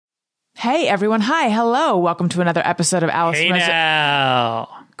Hey, everyone. Hi. Hello. Welcome to another episode of Alice. Hey now.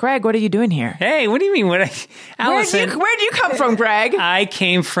 Greg, what are you doing here? Hey, what do you mean? Allison, where do you come from, Greg? I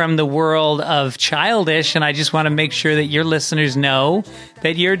came from the world of Childish, and I just want to make sure that your listeners know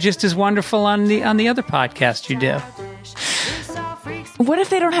that you're just as wonderful on the other podcast you do. What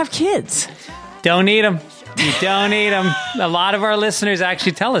if they don't have kids? Don't need them. You don't need them. A lot of our listeners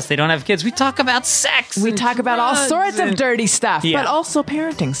actually tell us they don't have kids. We talk about sex. We talk about all sorts of dirty stuff, Yeah. but also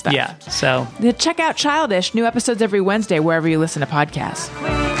parenting stuff. Yeah, so Check out Childish. New episodes every Wednesday, wherever you listen to podcasts.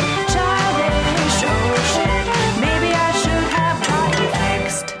 Childish, oh shit, maybe I should have tried it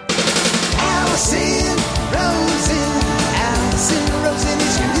next. Allison Rosen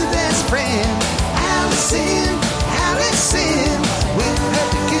is your new best friend. Allison, with her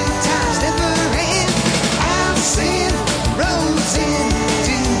the good times never end. Allison Rosen,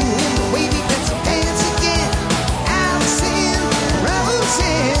 doing the wavy pencil dance again.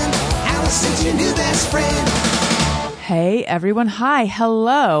 Allison's your new best friend. Hey, everyone. Hi.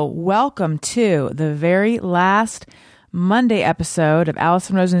 Hello. Welcome to the very last Monday episode of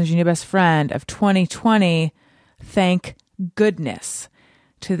Allison Rosen's Your New Best Friend of 2020. Thank goodness.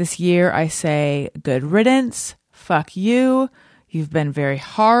 To this year, I say good riddance. Fuck you. You've been very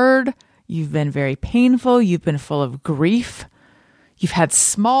hard. You've been very painful. You've been full of grief. You've had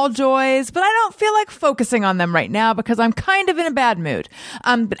small joys, but I don't feel like focusing on them right now because I'm kind of in a bad mood.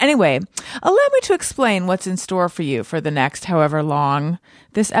 But anyway, allow me to explain what's in store for you for the next however long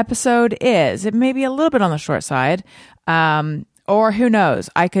this episode is. It may be a little bit on the short side, or who knows?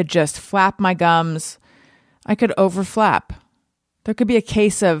 I could just flap my gums. I could overflap. There could be a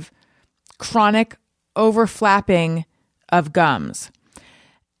case of chronic overflapping of gums.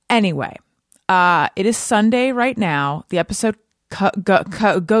 Anyway, it is Sunday right now. The episode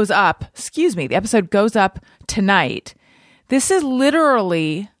goes up. Excuse me. The episode goes up tonight. This is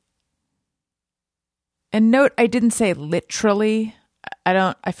literally, and note I didn't say literally.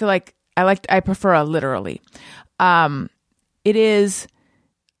 I feel like I prefer a literally. It is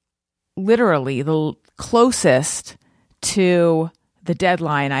literally the closest to the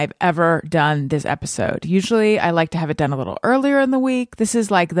deadline I've ever done this episode. Usually I like to have it done a little earlier in the week. This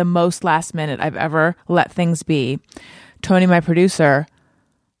is like the most last minute I've ever let things be. Tony, my producer,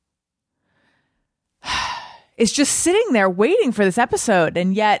 is just sitting there waiting for this episode.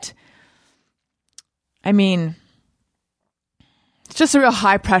 And yet, I mean, it's just a real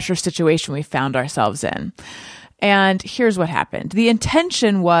high pressure situation we found ourselves in. And here's what happened. The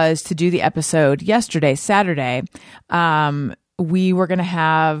intention was to do the episode yesterday, Saturday. We were going to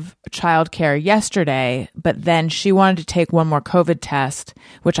have childcare yesterday, but then she wanted to take one more COVID test,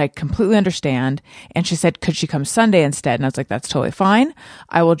 which I completely understand. And she said, could she come Sunday instead? And I was like, that's totally fine.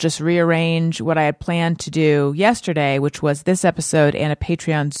 I will just rearrange what I had planned to do yesterday, which was this episode and a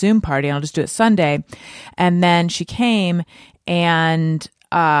Patreon Zoom party. And I'll just do it Sunday. And then she came and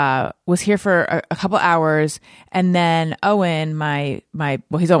was here for a couple hours, and then Owen, I was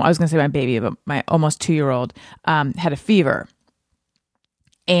going to say my baby, but my almost 2-year-old, had a fever,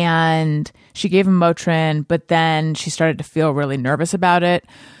 and she gave him Motrin, but then she started to feel really nervous about it,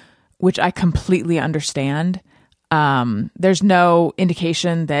 which I completely understand. There's no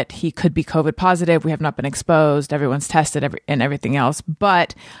indication that he could be COVID positive. We have not been exposed. Everyone's tested and everything else.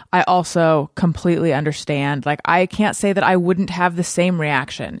 But I also completely understand. Like, I can't say that I wouldn't have the same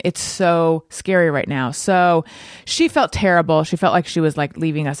reaction. It's so scary right now. So she felt terrible. She felt like she was like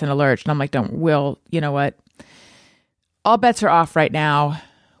leaving us in a lurch. And I'm like, you know what? All bets are off right now.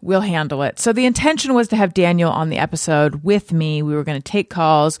 We'll handle it. So the intention was to have Daniel on the episode with me. We were going to take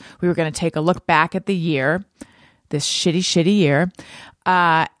calls. We were going to take a look back at the year. This shitty year.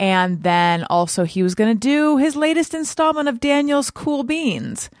 And then also he was going to do his latest installment of Daniel's Cool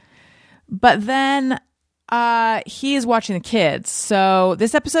Beans. But then he is watching the kids. So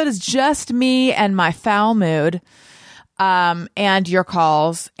this episode is just me and my foul mood and your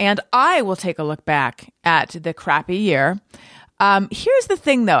calls. And I will take a look back at the crappy year. Here's the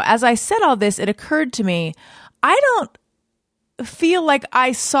thing, though. As I said all this, it occurred to me, I don't feel like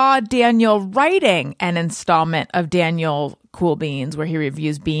I saw Daniel writing an installment of Daniel Cool Beans where he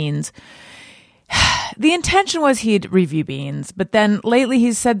reviews beans. The intention was he'd review beans, but then lately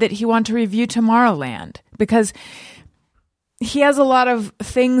he's said that he wanted to review Tomorrowland because he has a lot of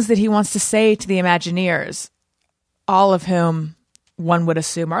things that he wants to say to the Imagineers, all of whom one would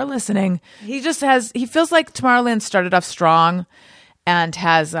assume are listening. He feels like Tomorrowland started off strong and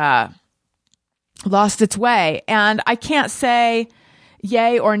has lost its way. And I can't say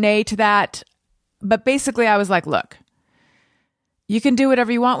yay or nay to that. But basically I was like, look, you can do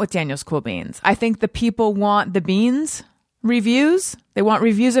whatever you want with Daniel's Cool Beans. I think the people want the beans. reviews. They want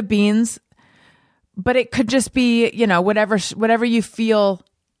reviews of beans, but it could just be, whatever you feel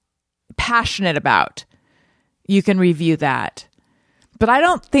passionate about. You can review that. But I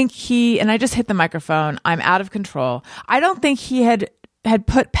don't think and I just hit the microphone. I'm out of control. I don't think he had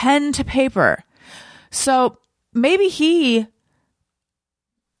put pen to paper. So maybe he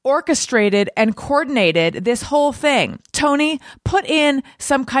orchestrated and coordinated this whole thing. Tony, put in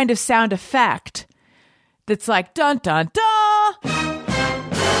some kind of sound effect that's like, dun, dun, dun.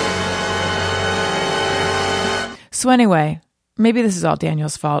 So anyway, maybe this is all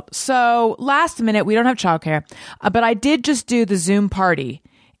Daniel's fault. So last minute, we don't have childcare, but I did just do the Zoom party.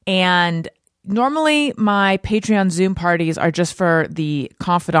 And normally my Patreon Zoom parties are just for the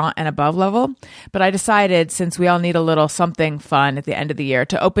confidant and above level. But I decided, since we all need a little something fun at the end of the year,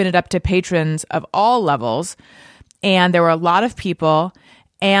 to open it up to patrons of all levels. And there were a lot of people,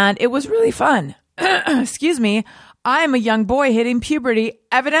 and it was really fun. Excuse me. I'm a young boy hitting puberty,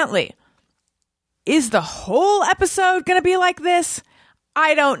 evidently. Is the whole episode going to be like this?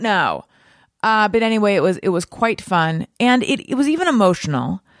 I don't know. But anyway, it was quite fun. And it was even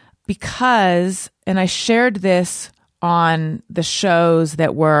emotional because, and I shared this on the shows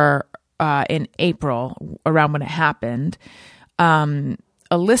that were in April, around when it happened.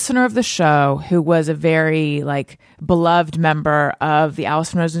 A listener of the show who was a very beloved member of the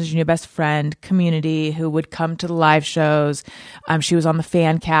Allison Rosen's New Best Friend community, who would come to the live shows. She was on the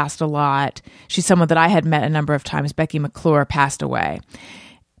fan cast a lot. She's someone that I had met a number of times. Becky McClure passed away.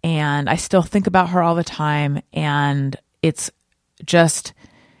 And I still think about her all the time. And it's just,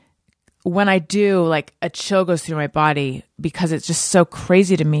 when I do, a chill goes through my body because it's just so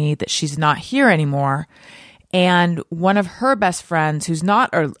crazy to me that she's not here anymore. And one of her best friends, who's not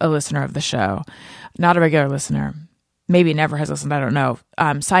a listener of the show, not a regular listener, maybe never has listened, I don't know,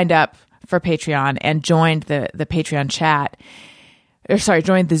 signed up for Patreon and joined the Patreon chat,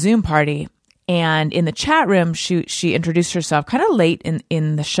 joined the Zoom party. And in the chat room, she introduced herself kind of late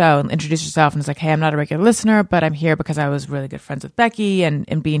in the show, and introduced herself and was like, hey, I'm not a regular listener, but I'm here because I was really good friends with Becky,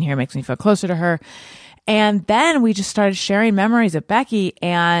 and being here makes me feel closer to her. And then we just started sharing memories of Becky,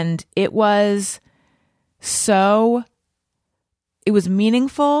 and it was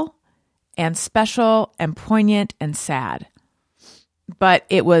meaningful and special and poignant and sad, but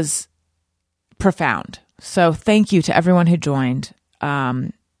it was profound. So thank you to everyone who joined.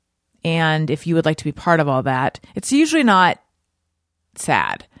 And if you would like to be part of all that, it's usually not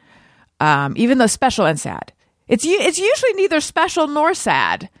sad, even though special and sad. It's usually neither special nor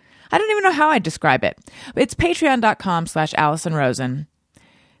sad. I don't even know how I'd describe it. It's patreon.com/Allison Rosen.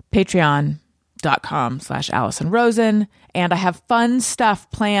 Patreon.com/Allison Rosen. And I have fun stuff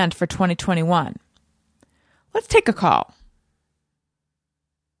planned for 2021. Let's take a call.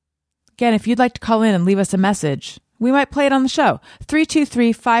 Again, if you'd like to call in and leave us a message, we might play it on the show.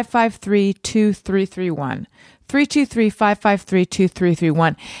 323-553-2331.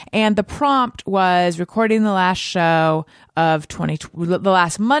 323-553-2331. And the prompt was recording the last show of the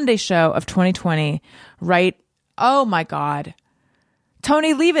last Monday show of 2020. Right? Oh my God.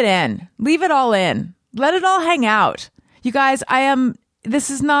 Tony, leave it in. Leave it all in. Let it all hang out. You guys,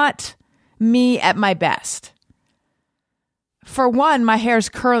 this is not me at my best. For one, my hair's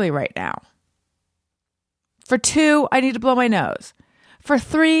curly right now. For two, I need to blow my nose. For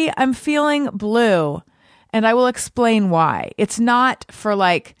three, I'm feeling blue, and I will explain why. It's not for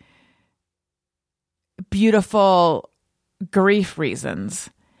beautiful grief reasons.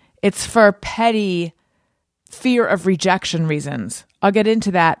 It's for petty fear of rejection reasons. I'll get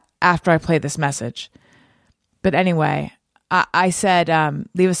into that after I play this message. But anyway, I said,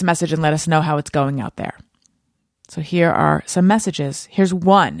 leave us a message and let us know how it's going out there. So here are some messages. Here's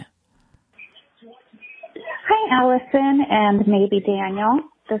one. Hi, Allison and maybe Daniel.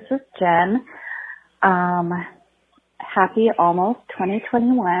 This is Jen. Happy almost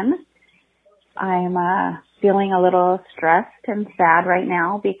 2021. I'm feeling a little stressed and sad right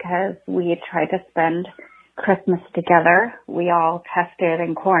now because we tried to spend Christmas together. We all tested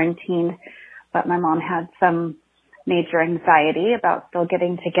and quarantined, but my mom had some major anxiety about still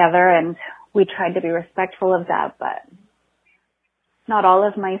getting together, and we tried to be respectful of that, but not all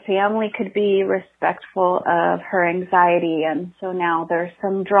of my family could be respectful of her anxiety, and so now there's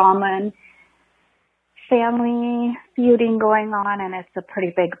some drama and family feuding going on, and it's a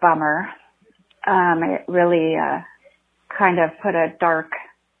pretty big bummer. It really kind of put a dark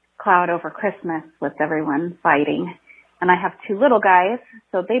cloud over Christmas with everyone fighting. And I have two little guys,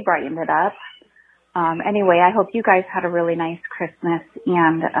 so they brightened it up. Anyway, I hope you guys had a really nice Christmas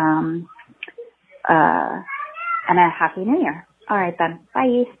and a Happy New Year. All right then.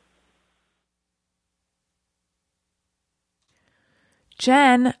 Bye.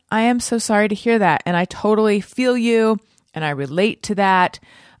 Jen, I am so sorry to hear that. And I totally feel you and I relate to that.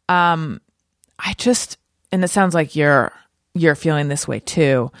 And it sounds like you're feeling this way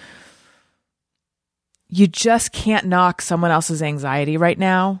too. You just can't knock someone else's anxiety right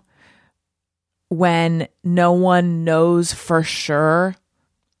now when no one knows for sure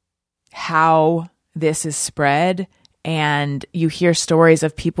how this is spread, and you hear stories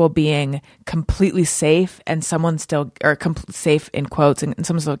of people being completely safe and someone still, or safe in quotes, and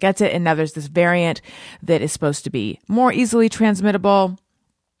someone still gets it. And now there's this variant that is supposed to be more easily transmittable,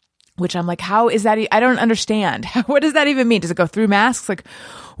 which I'm like, how is that? I don't understand. What does that even mean? Does it go through masks? Like,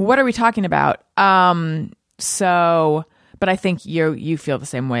 what are we talking about? But I think you feel the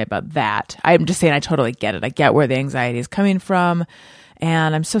same way about that. I'm just saying I totally get it. I get where the anxiety is coming from.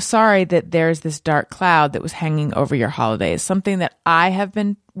 And I'm so sorry that there's this dark cloud that was hanging over your holidays. Something that I have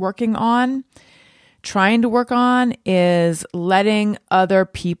been trying to work on is letting other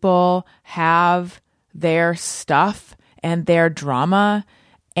people have their stuff and their drama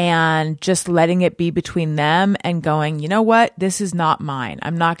and just letting it be between them and going, you know what? This is not mine.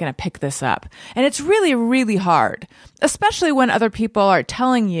 I'm not going to pick this up. And it's really, really hard, especially when other people are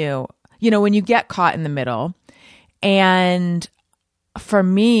telling you, when you get caught in the middle. And for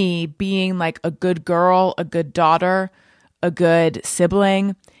me, being like a good girl, a good daughter, a good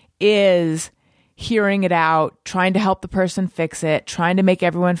sibling is hearing it out, trying to help the person fix it, trying to make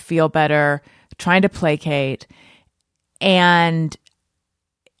everyone feel better, trying to placate. And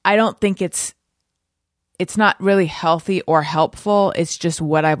I don't think it's not really healthy or helpful. It's just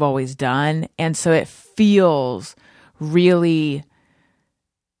what I've always done. And so it feels really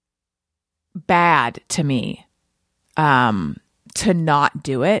bad to me to not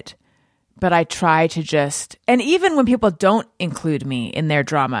do it. But I try to and even when people don't include me in their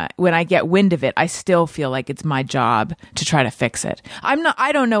drama, when I get wind of it, I still feel like it's my job to try to fix it.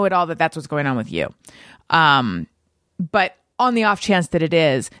 I don't know at all that that's what's going on with you. But on the off chance that it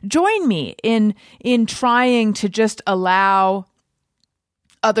is, join me in trying to just allow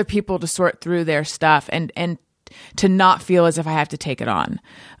other people to sort through their stuff and to not feel as if I have to take it on.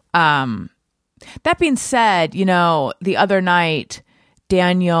 That being said, the other night,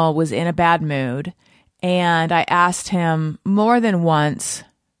 Daniel was in a bad mood, and I asked him more than once,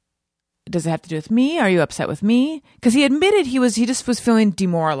 does it have to do with me? Are you upset with me? Because he admitted he just was feeling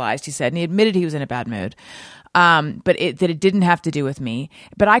demoralized, he said, and he admitted he was in a bad mood. But that it didn't have to do with me.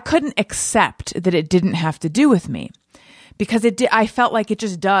 But I couldn't accept that it didn't have to do with me because I felt like it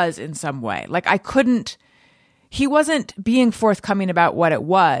just does in some way. Like he wasn't being forthcoming about what it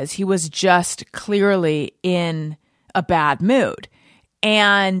was. He was just clearly in a bad mood.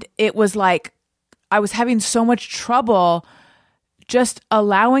 And it was like I was having so much trouble just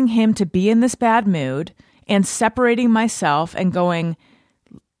allowing him to be in this bad mood and separating myself and going,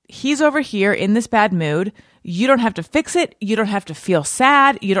 he's over here in this bad mood. You don't have to fix it. You don't have to feel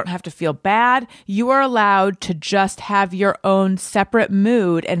sad. You don't have to feel bad. You are allowed to just have your own separate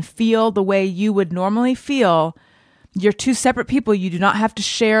mood and feel the way you would normally feel. You're two separate people. You do not have to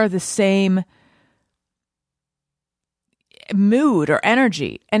share the same mood or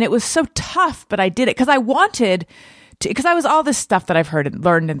energy. And it was so tough, but I did it because I wanted to, because I was all this stuff that I've heard and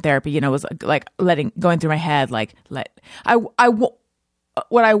learned in therapy, was like going through my head, what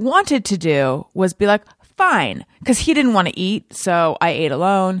I wanted to do was be like, fine, because he didn't want to eat, so I ate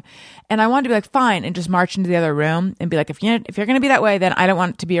alone, and I wanted to be like, fine, and just march into the other room and be like, if you're going to be that way, then I don't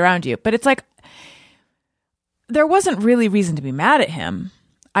want to be around you. But it's like, there wasn't really reason to be mad at him.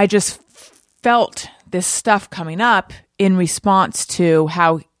 I just felt this stuff coming up in response to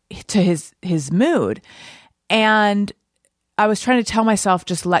his mood, and I was trying to tell myself,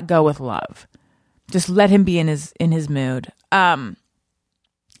 just let go with love, just let him be in his mood. And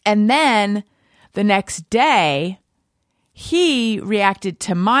then the next day, he reacted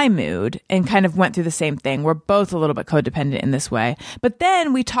to my mood and kind of went through the same thing. We're both a little bit codependent in this way. But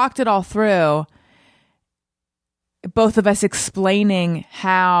then we talked it all through, both of us explaining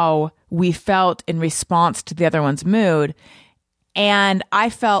how we felt in response to the other one's mood. And I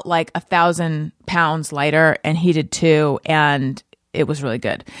felt like 1,000 pounds lighter, and he did too. And it was really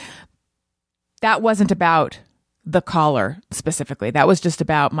good. That wasn't about the caller specifically. That was just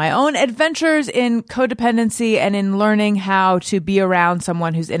about my own adventures in codependency and in learning how to be around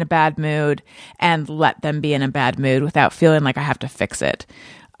someone who's in a bad mood and let them be in a bad mood without feeling like I have to fix it.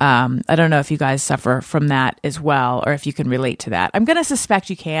 I don't know if you guys suffer from that as well, or if you can relate to that. I'm going to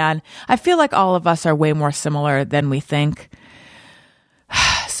suspect you can. I feel like all of us are way more similar than we think.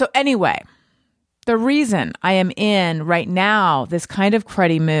 So anyway, the reason I am in right now this kind of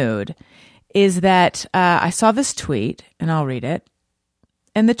cruddy mood is that I saw this tweet, and I'll read it.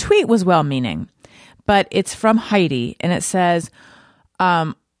 And the tweet was well-meaning, but it's from Heidi, and it says,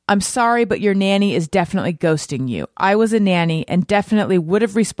 I'm sorry, but your nanny is definitely ghosting you. I was a nanny and definitely would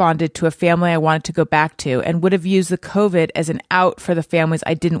have responded to a family I wanted to go back to and would have used the COVID as an out for the families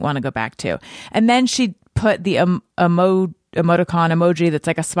I didn't want to go back to. And then she put the emoticon emoji that's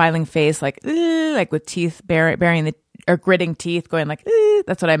like a smiling face, like with teeth burying the, or gritting teeth, going like,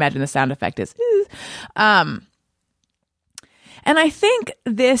 that's what I imagine the sound effect is. And I think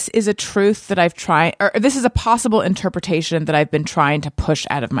this is a truth that I've tried, or this is a possible interpretation that I've been trying to push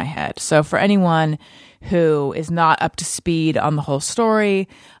out of my head. So for anyone who is not up to speed on the whole story,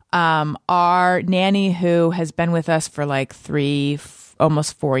 our nanny, who has been with us for like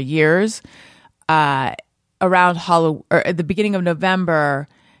almost 4 years, around Halloween, or at the beginning of November,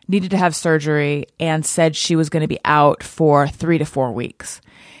 needed to have surgery and said she was going to be out for 3 to 4 weeks.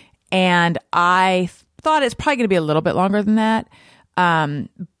 And I thought it's probably going to be a little bit longer than that.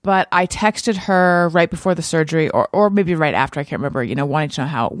 But I texted her right before the surgery, or maybe right after, I can't remember, wanting to know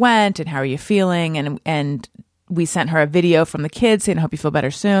how it went and how are you feeling. And we sent her a video from the kids saying, I hope you feel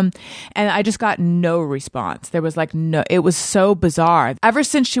better soon. And I just got no response. There was it was so bizarre. Ever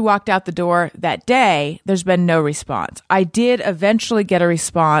since she walked out the door that day, there's been no response. I did eventually get a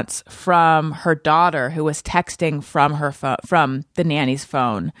response from her daughter, who was texting from her from the nanny's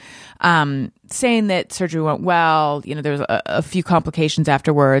phone, saying that surgery went well. There was a few complications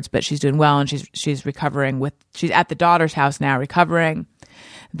afterwards, but she's doing well and she's recovering she's at the daughter's house now recovering.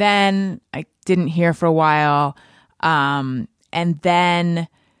 Then I didn't hear for a while. And then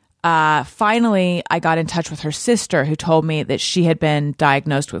finally I got in touch with her sister, who told me that she had been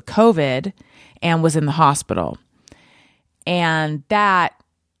diagnosed with COVID and was in the hospital. And that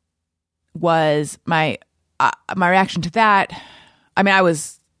was my reaction to that. I mean, I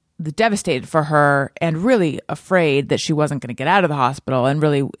was devastated for her and really afraid that she wasn't going to get out of the hospital. And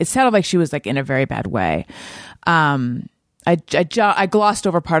really, it sounded like she was like in a very bad way. I glossed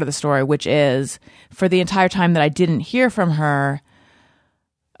over part of the story, which is, for the entire time that I didn't hear from her,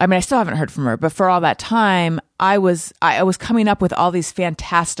 I mean, I still haven't heard from her, but for all that time, I was coming up with all these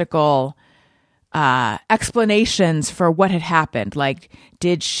fantastical explanations for what had happened. Like,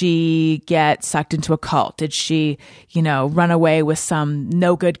 did she get sucked into a cult? Did she, run away with some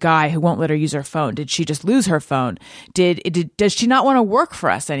no good guy who won't let her use her phone? Did she just lose her phone? Does she not want to work for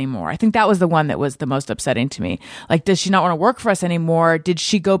us anymore? I think that was the one that was the most upsetting to me. Like, does she not want to work for us anymore? Did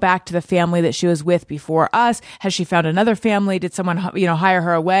she go back to the family that she was with before us? Has she found another family? Did someone, hire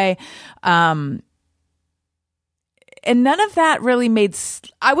her away? And none of that really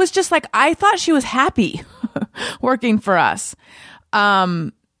I was just like, I thought she was happy working for us.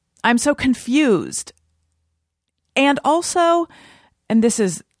 I'm so confused. And also, and this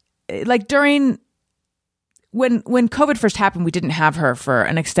is like when COVID first happened, we didn't have her for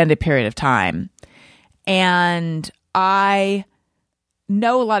an extended period of time. And I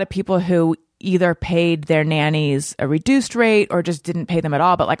know a lot of people who either paid their nannies a reduced rate or just didn't pay them at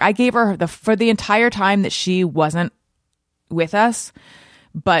all. But like, I gave her for the entire time that she wasn't with us,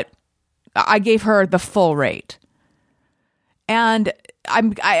 but I gave her the full rate. And I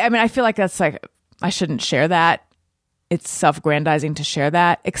mean, I feel like that's like, I shouldn't share that. It's self-aggrandizing to share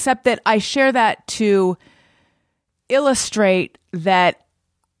that, except that I share that to illustrate that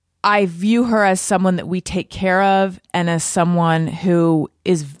I view her as someone that we take care of and as someone who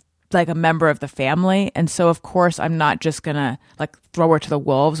is like a member of the family. And so of course I'm not just gonna like throw her to the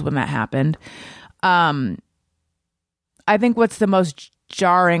wolves when that happened. I think what's the most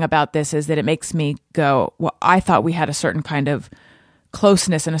jarring about this is that it makes me go, well, I thought we had a certain kind of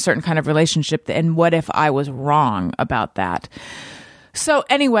closeness and a certain kind of relationship, and what if I was wrong about that? So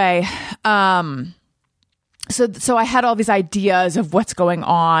anyway, so I had all these ideas of what's going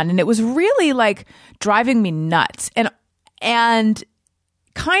on, and it was really like driving me nuts, and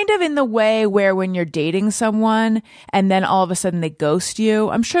kind of in the way where when you're dating someone and then all of a sudden they ghost you.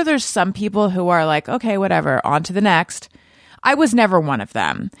 I'm sure there's some people who are like, okay, whatever, on to the next. I was never one of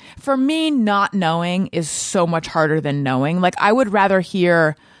them. For me, not knowing is so much harder than knowing. Like, I would rather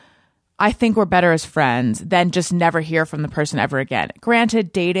hear, I think we're better as friends, than just never hear from the person ever again.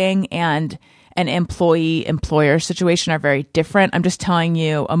 Granted, dating and an employee-employer situation are very different. I'm just telling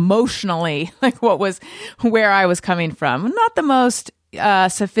you emotionally, like where I was coming from. Not the most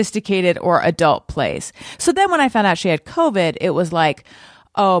sophisticated or adult place. So then when I found out she had COVID, it was like,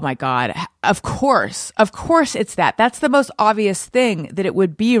 oh my God, of course it's that. That's the most obvious thing that it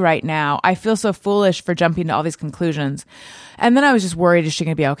would be right now. I feel so foolish for jumping to all these conclusions. And then I was just worried, is she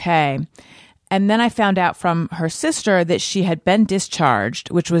going to be okay? And then I found out from her sister that she had been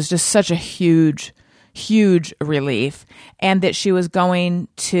discharged, which was just such a huge huge relief, and that she was going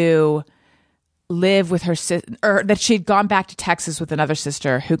to live with her sister, or that she'd gone back to Texas with another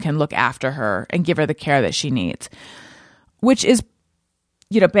sister who can look after her and give her the care that she needs. Which is,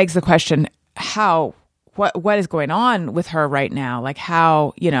 begs the question, what is going on with her right now? Like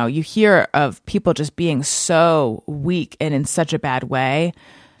how, you hear of people just being so weak and in such a bad way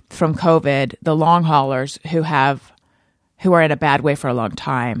from COVID, the long haulers who are in a bad way for a long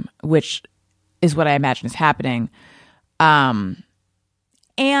time, which is what I imagine is happening. And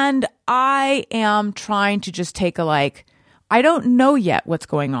I am trying to just take I don't know yet what's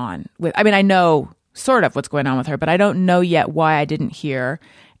going on I know sort of what's going on with her, but I don't know yet why I didn't hear.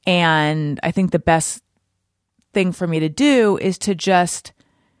 And I think the best thing for me to do is to just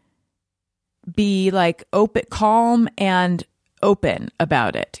be open, calm and open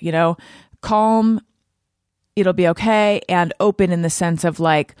about it, calm, it'll be okay, and open in the sense of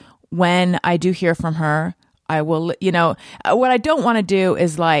when I do hear from her, I will, what I don't want to do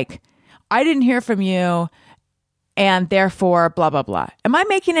is I didn't hear from you and therefore blah, blah, blah. Am I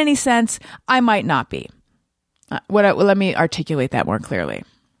making any sense? I might not be. Let me articulate that more clearly.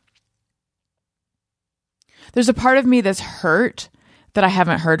 There's a part of me that's hurt that I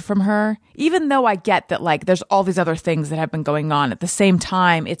haven't heard from her, even though I get that there's all these other things that have been going on. At the same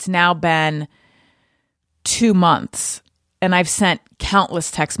time, it's now been 2 months and I've sent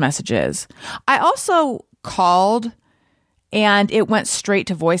countless text messages. I also called and it went straight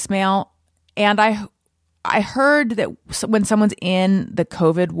to voicemail. And I heard that when someone's in the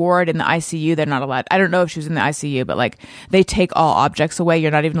COVID ward in the ICU, they're not allowed. I don't know if she was in the ICU, but they take all objects away.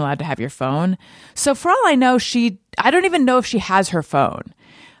 You're not even allowed to have your phone. So for all I know, I don't even know if she has her phone.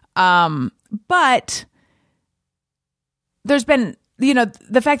 But there's been,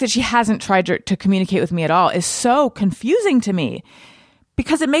 the fact that she hasn't tried to communicate with me at all is so confusing to me,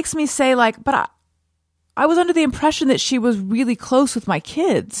 because it makes me say but I was under the impression that she was really close with my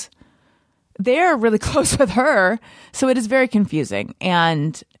kids. They're really close with her. So it is very confusing.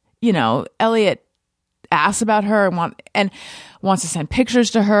 And, Elliot asks about her and wants to send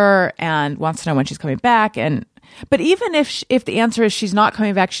pictures to her and wants to know when she's coming back. But even if the answer is she's not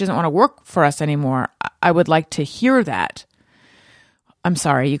coming back, she doesn't want to work for us anymore, I would like to hear that. I'm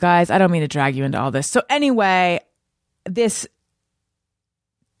sorry, you guys. I don't mean to drag you into all this. So anyway, this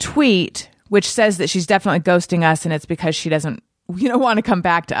tweet, which says that she's definitely ghosting us and it's because she doesn't want to come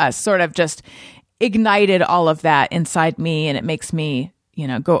back to us, sort of just ignited all of that inside me. And it makes me,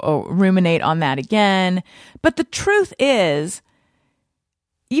 go ruminate on that again. But the truth is,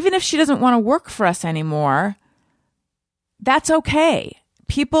 even if she doesn't want to work for us anymore, that's okay.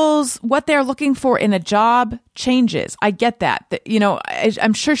 What they're looking for in a job changes. I get that.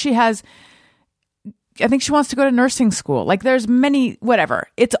 I'm sure she has, I think she wants to go to nursing school. There's many, whatever.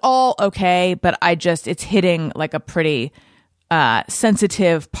 It's all okay. But it's hitting a pretty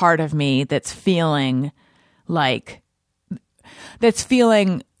sensitive part of me that's feeling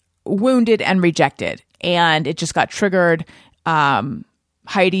wounded and rejected. And it just got triggered.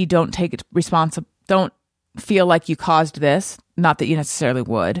 Heidi, don't take it don't feel like you caused this. Not that you necessarily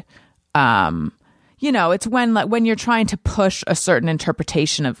would. It's when you're trying to push a certain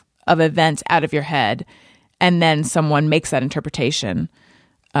interpretation of events out of your head, and then someone makes that interpretation.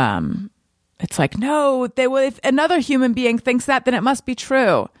 It's no, if another human being thinks that, then it must be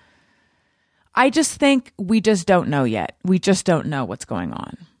true. I just think we just don't know yet. We just don't know what's going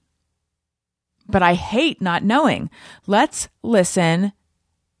on. But I hate not knowing. Let's listen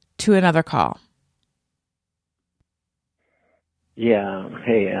to another call. Yeah.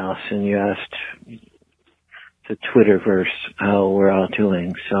 Hey, Allison, you asked the Twitterverse how we're all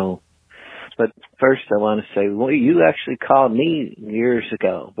doing. But first I want to say, well, you actually called me years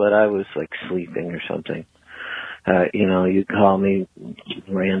ago, but I was sleeping or something. You call me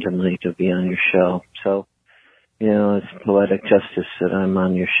randomly to be on your show. So, it's poetic justice that I'm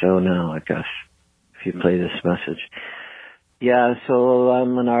on your show now, I guess, if you play this message. Yeah, so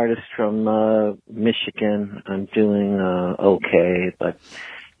I'm an artist from Michigan. I'm doing okay, but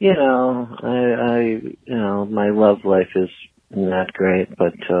my love life is not great,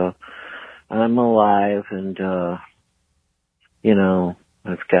 but I'm alive, and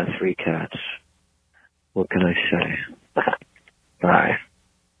I've got 3 cats. What can I say? Bye.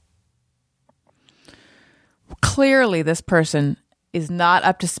 Clearly, this person is not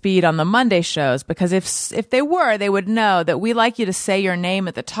up to speed on the Monday shows, because if they were, they would know that we like you to say your name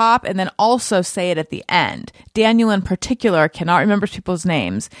at the top and then also say it at the end. Daniel in particular cannot remember people's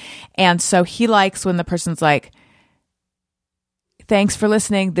names. And so he likes when the person's Thanks for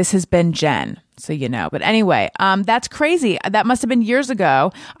listening. This has been Jen. So you know. But anyway, that's crazy. That must have been years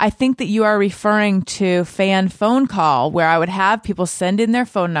ago. I think that you are referring to Fan Phone Call, where I would have people send in their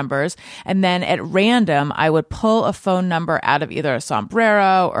phone numbers, and then at random, I would pull a phone number out of either a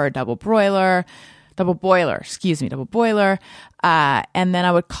sombrero or a double boiler, and then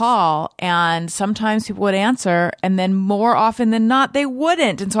I would call, and sometimes people would answer, and then more often than not, they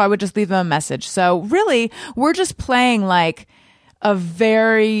wouldn't. And so I would just leave them a message. So really, we're just playing like a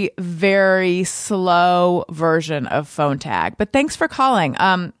very, very slow version of phone tag. But thanks for calling.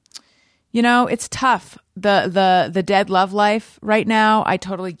 You know, it's tough. The dead love life right now. I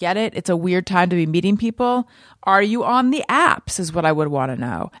totally get it. It's a weird time to be meeting people. Are you on the apps is what I would want to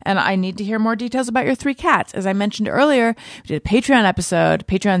know. And I need to hear more details about your 3 cats. As I mentioned earlier, we did a Patreon episode,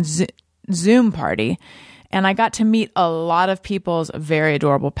 Patreon Zoom party, and I got to meet a lot of people's very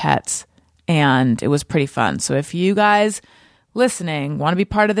adorable pets, and it was pretty fun. So if you guys listening want to be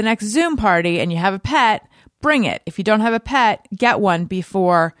part of the next Zoom party and you have a pet, bring it. If you don't have a pet, get one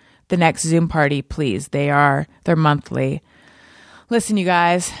before the next Zoom party, please. They're monthly. Listen, you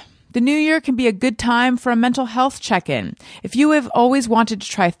guys, the new year can be a good time for a mental health check-in. If you have always wanted to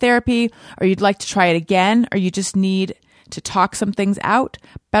try therapy, or you'd like to try it again, or you just need to talk some things out,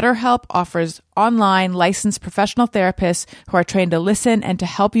 BetterHelp offers online licensed professional therapists who are trained to listen and to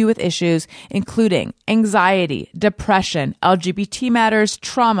help you with issues including anxiety, depression, LGBT matters,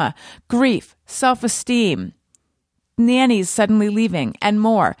 trauma, grief, self-esteem, nannies suddenly leaving, and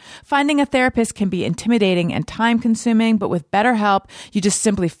more. Finding a therapist can be intimidating and time-consuming, but with BetterHelp, you just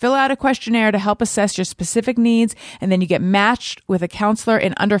simply fill out a questionnaire to help assess your specific needs, and then you get matched with a counselor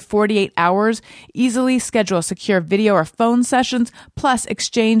in under 48 hours. Easily schedule secure video or phone sessions, plus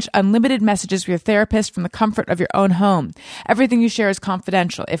exchange unlimited messages with your therapist from the comfort of your own home. Everything you share is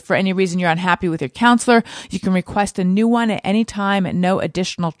confidential. If for any reason you're unhappy with your counselor, you can request a new one at any time at no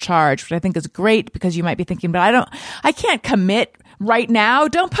additional charge, which I think is great because you might be thinking, but I can't commit right now.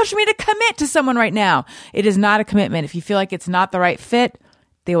 Don't push me to commit to someone right now. It is not a commitment. If you feel like it's not the right fit,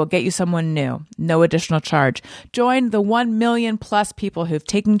 they will get you someone new. No additional charge. Join the 1 million plus people who've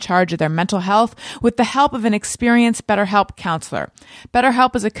taken charge of their mental health with the help of an experienced BetterHelp counselor.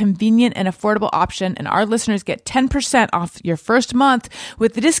 BetterHelp is a convenient and affordable option, and our listeners get 10% off your first month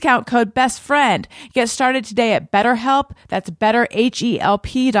with the discount code BESTFRIEND. Get started today at BetterHelp. That's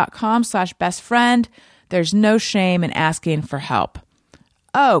betterhelp.com/bestfriend. There's no shame in asking for help.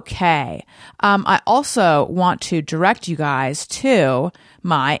 Okay. I also want to direct you guys to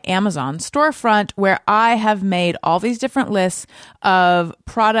my Amazon storefront, where I have made all these different lists of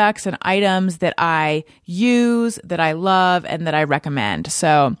products and items that I use, that I love, and that I recommend.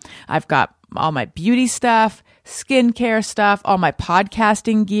 So I've got all my beauty stuff, skincare stuff, all my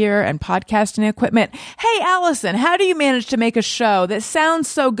podcasting gear and podcasting equipment. Hey, Allison, how do you manage to make a show that sounds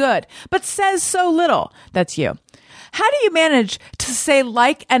so good, but says so little? That's you. How do you manage to say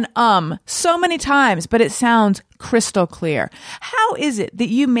like and so many times, but it sounds crystal clear? How is it that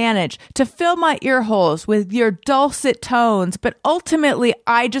you manage to fill my ear holes with your dulcet tones, but ultimately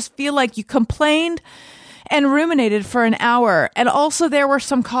I just feel like you complained and ruminated for an hour, and also there were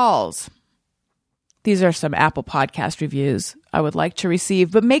some calls? These are some Apple Podcast reviews I would like to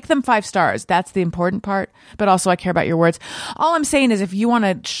receive, but make them 5 stars. That's the important part. But also I care about your words. All I'm saying is if you want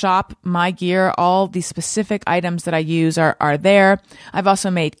to shop my gear, all the specific items that I use are there. I've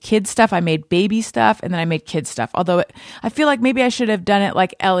also made kid stuff. I made baby stuff, and then I made kid stuff. Although I feel like maybe I should have done it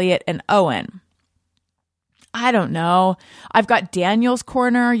like Elliot and Owen. I don't know. I've got Daniel's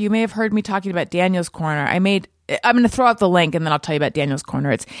Corner. You may have heard me talking about Daniel's Corner. I'm going to throw out the link and then I'll tell you about Daniel's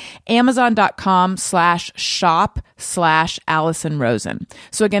Corner. It's amazon.com/shop/Allison Rosen.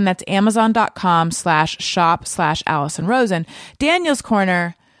 So again, that's amazon.com/shop/Allison Rosen. Daniel's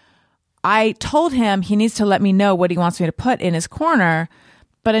Corner, I told him he needs to let me know what he wants me to put in his corner,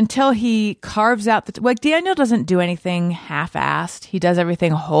 but until he carves out Daniel doesn't do anything half-assed. He does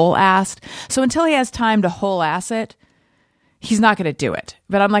everything whole-assed. So until he has time to whole-ass it, he's not going to do it.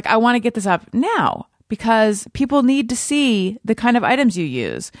 But I'm like, I want to get this up now, because people need to see the kind of items you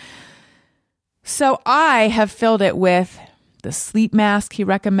use. So I have filled it with the sleep mask he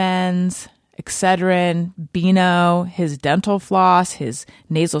recommends, Excedrin, Beano, his dental floss, his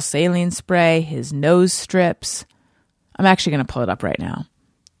nasal saline spray, his nose strips. I'm actually going to pull it up right now.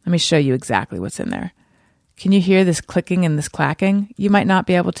 Let me show you exactly what's in there. Can you hear this clicking and this clacking? You might not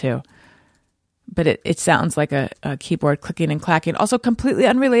be able to, but it sounds like a keyboard clicking and clacking. Also completely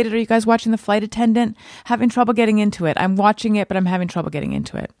unrelated. Are you guys watching The Flight Attendant? Having trouble getting into it. I'm watching it, but I'm having trouble getting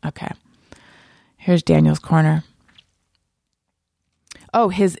into it. Okay. Here's Daniel's Corner. Oh,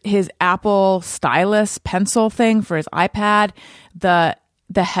 his Apple stylus pencil thing for his iPad, the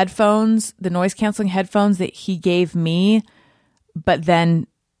headphones, the noise canceling headphones that he gave me, but then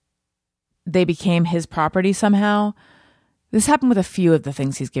they became his property somehow. This happened with a few of the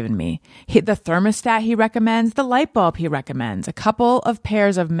things he's given me. The thermostat he recommends, the light bulb he recommends, a couple of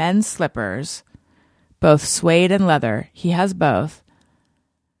pairs of men's slippers, both suede and leather. He has both.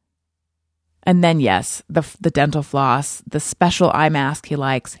 And then, yes, the dental floss, the special eye mask he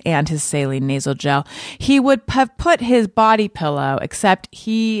likes, and his saline nasal gel. He would have put his body pillow, except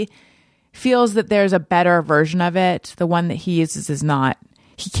he feels that there's a better version of it. The one that he uses is not.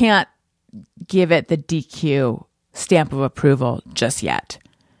 He can't give it the DQ stamp of approval just yet.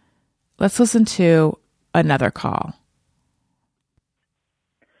 Let's listen to another call.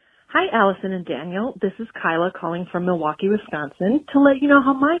 Hi, Allison and Daniel. This is Kyla calling from Milwaukee, Wisconsin to let you know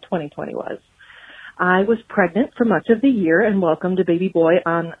how my 2020 was. I was pregnant for much of the year and welcomed a baby boy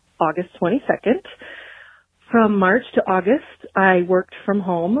on August 22nd. From March to August, I worked from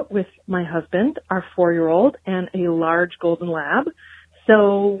home with my husband, our 4-year-old, and a large golden lab.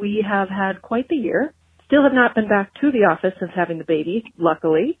 So we have had quite the year. Still have not been back to the office since having the baby,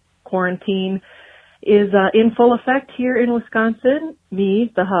 luckily. Quarantine is in full effect here in Wisconsin.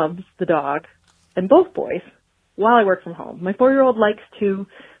 Me, the hubs, the dog, and both boys while I work from home. My 4-year-old likes to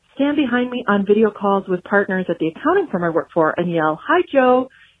stand behind me on video calls with partners at the accounting firm I work for and yell, "Hi, Joe."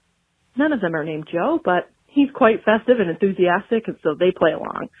 None of them are named Joe, but he's quite festive and enthusiastic, and so they play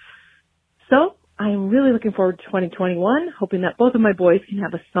along. So I'm really looking forward to 2021, hoping that both of my boys can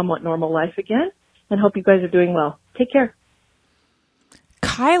have a somewhat normal life again, and hope you guys are doing well. Take care.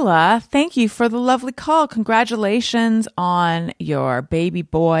 Kyla, thank you for the lovely call. Congratulations on your baby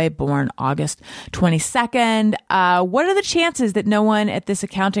boy born August 22nd. What are the chances that no one at this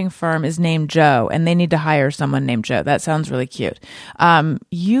accounting firm is named Joe and they need to hire someone named Joe? That sounds really cute.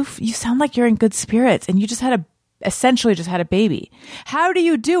 You sound like you're in good spirits and you just essentially just had a baby. How do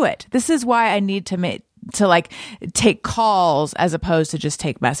you do it? This is why I need to take calls as opposed to just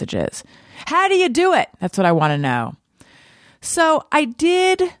take messages. How do you do it? That's what I want to know. So I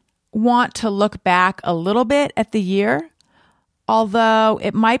did want to look back a little bit at the year, although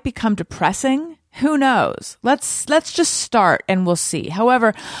it might become depressing. Who knows? Let's just start and we'll see.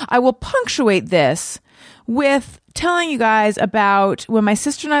 However, I will punctuate this with telling you guys about when my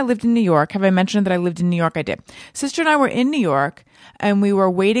sister and I lived in New York. Have I mentioned that I lived in New York? I did. Sister and I were in New York and we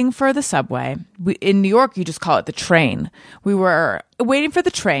were waiting for the subway. In New York, you just call it the train. We were waiting for the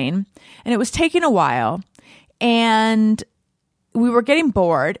train and it was taking a while and we were getting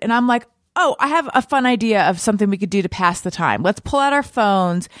bored and I'm like, oh, I have a fun idea of something we could do to pass the time. Let's pull out our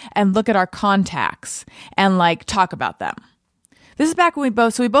phones and look at our contacts and talk about them. This is back when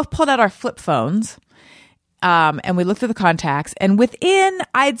we both pulled out our flip phones. And we looked at the contacts and within,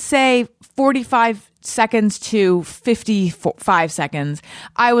 I'd say 45 seconds to 55 seconds,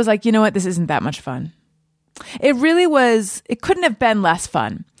 I was like, you know what? This isn't that much fun. It really was. It couldn't have been less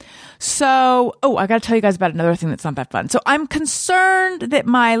fun. So, I got to tell you guys about another thing that's not that fun. So I'm concerned that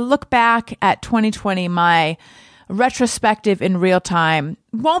my look back at 2020, my retrospective in real time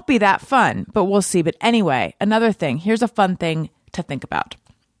won't be that fun, but we'll see. But anyway, another thing, here's a fun thing to think about.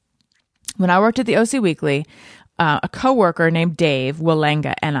 When I worked at the OC Weekly, a coworker named Dave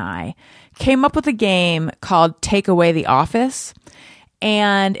Willenga and I came up with a game called Take Away the Office.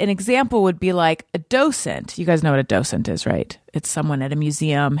 And an example would be like a docent. You guys know what a docent is, right? It's someone at a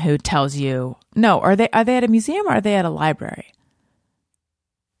museum who tells you, no, are they at a museum or are they at a library?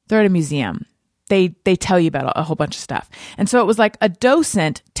 They're at a museum. They tell you about a whole bunch of stuff. And so it was like a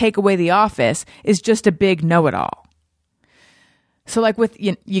docent take away the office is just a big know-it-all. So with,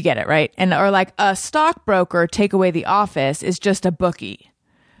 you get it, right? Or like a stockbroker take away the office is just a bookie.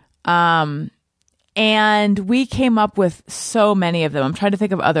 And we came up with so many of them. I'm trying to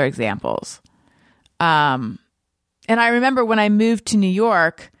think of other examples. And I remember when I moved to New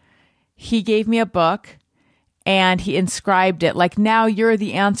York, he gave me a book and he inscribed it like, now you're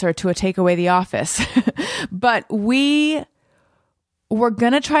the answer to a take away the office. But we were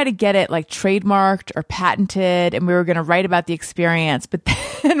going to try to get it trademarked or patented and we were going to write about the experience. But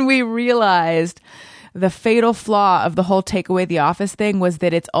then we realized the fatal flaw of the whole take away the office thing was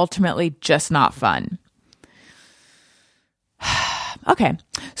that it's ultimately just not fun. Okay,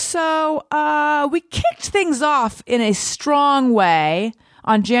 so we kicked things off in a strong way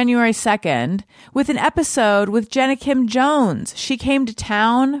on January 2nd with an episode with Jenna Kim Jones. She came to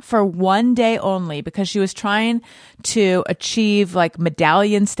town for one day only because she was trying to achieve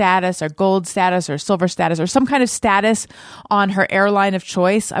medallion status or gold status or silver status or some kind of status on her airline of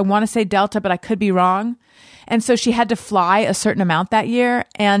choice. I want to say Delta, but I could be wrong. And so she had to fly a certain amount that year.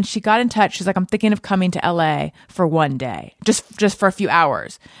 And she got in touch. She's like, I'm thinking of coming to LA for one day, just for a few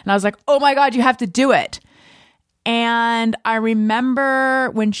hours. And I was like, oh my God, you have to do it. And I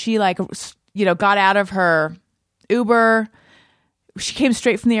remember when she got out of her Uber, she came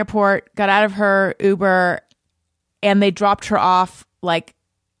straight from the airport, got out of her Uber, and they dropped her off like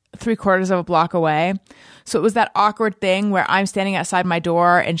 3/4 of a block away. So it was that awkward thing where I'm standing outside my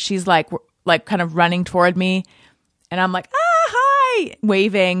door and she's like kind of running toward me, and I'm like, hi,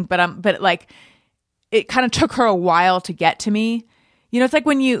 waving, but like it kind of took her a while to get to me. You know, it's like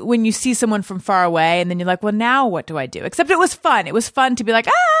when you see someone from far away and then you're like, well, now what do I do? Except it was fun. It was fun to be like,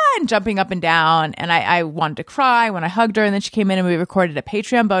 and jumping up and down. And I wanted to cry when I hugged her. And then she came in and we recorded a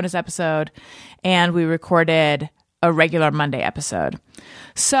Patreon bonus episode and we recorded a regular Monday episode.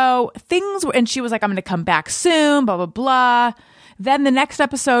 So and she was like, I'm going to come back soon, blah, blah, blah. Then the next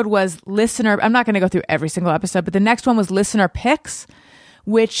episode was I'm not going to go through every single episode, but the next one was listener picks,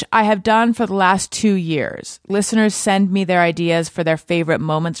 which I have done for the last 2 years. Listeners send me their ideas for their favorite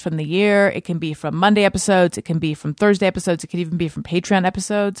moments from the year. It can be from Monday episodes. It can be from Thursday episodes. It could even be from Patreon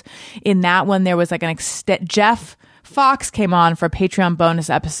episodes. In that one, there was like Jeff Fox came on for a Patreon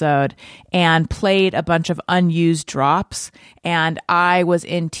bonus episode and played a bunch of unused drops. And I was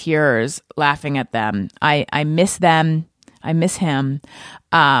in tears laughing at them. I miss them. I miss him.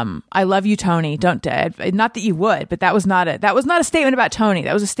 I love you, Tony. Not that you would, but that was not a statement about Tony.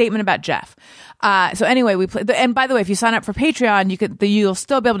 That was a statement about Jeff. So anyway, we played. And by the way, if you sign up for Patreon, you'll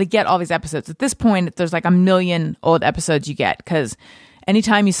still be able to get all these episodes. At this point, there's like 1 million old episodes you get because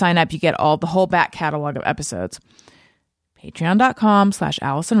anytime you sign up, you get the whole back catalog of episodes.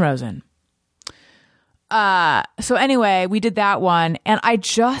 Patreon.com/Allison Rosen. So anyway, we did that one, and I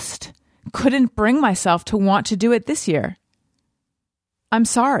just couldn't bring myself to want to do it this year. I'm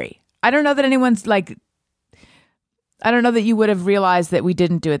sorry. I don't know that anyone's like, I don't know that you would have realized that we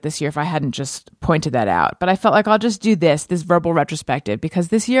didn't do it this year if I hadn't just pointed that out. But I felt like I'll just do this verbal retrospective because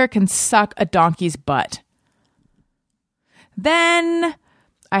this year can suck a donkey's butt. Then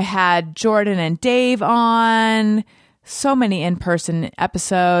I had Jordan and Dave on. So many in-person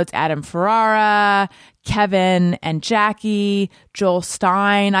episodes. Adam Ferrara, Kevin and Jackie, Joel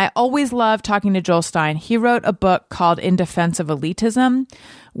Stein. I always love talking to Joel Stein. He wrote a book called In Defense of Elitism,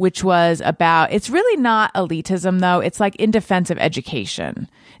 which was about, it's really not elitism though. It's like in defense of education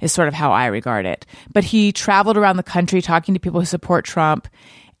is sort of how I regard it. But he traveled around the country talking to people who support Trump,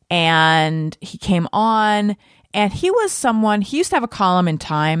 and he came on. And he was he used to have a column in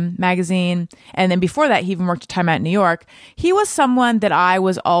Time magazine. And then before that, he even worked at Time Out in New York. He was someone that I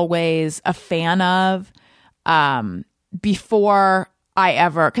was always a fan of before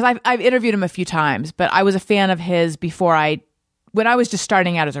because I've interviewed him a few times, but I was a fan of his when I was just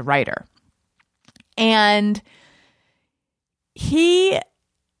starting out as a writer. And he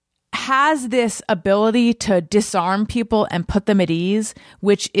has this ability to disarm people and put them at ease,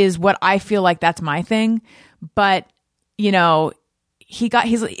 which is what I feel like that's my thing. But, you know,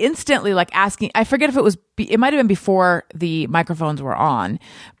 he's instantly like asking, I forget if it might have been before the microphones were on,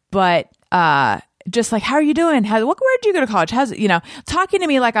 but just like, how are you doing? Where did you go to college? Talking to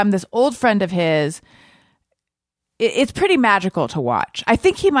me like I'm this old friend of his. It's pretty magical to watch. I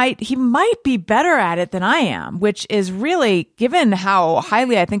think he might be better at it than I am, which is really, given how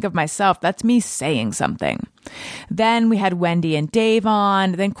highly I think of myself, that's me saying something. Then we had Wendy and Dave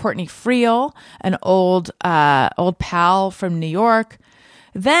on, then Courtney Friel, an old pal from New York.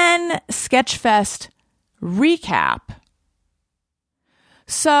 Then Sketchfest recap.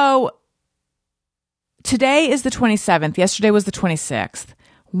 So today is the 27th. Yesterday was the 26th.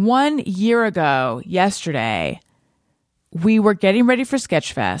 1 year ago, yesterday, we were getting ready for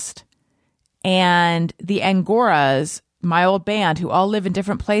Sketchfest, and the Angoras, my old band, who all live in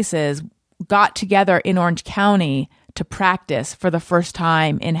different places, got together in Orange County to practice for the first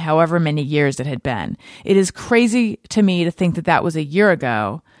time in however many years it had been. It is crazy to me to think that that was a year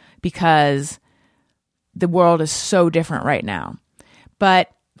ago because the world is so different right now.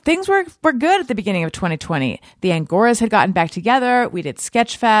 But things were good at the beginning of 2020. The Angoras had gotten back together. We did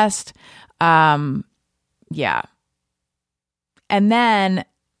Sketchfest. Yeah. And then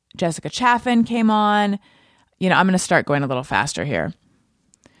Jessica Chaffin came on. I'm going to start going a little faster here.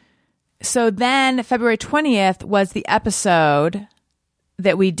 So then February 20th was the episode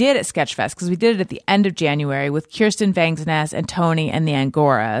that we did at Sketchfest, because we did it at the end of January with Kirsten Vangsness and Tony and the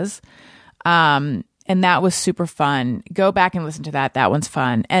Angoras. And that was super fun. Go back and listen to that. That one's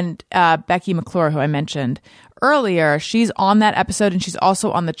fun. And Becky McClure, who I mentioned earlier, she's on that episode, and she's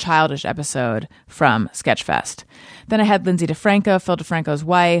also on the Childish episode from Sketchfest. Then I had Lindsay DeFranco, Phil DeFranco's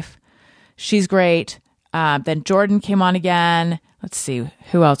wife. She's great. Then Jordan came on again. Let's see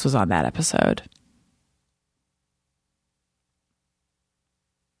who else was on that episode.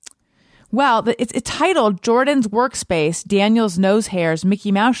 Well, it's titled Jordan's Workspace, Daniel's Nose Hairs,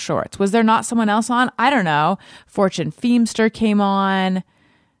 Mickey Mouse Shorts. Was there not someone else on? I don't know. Fortune Feimster came on.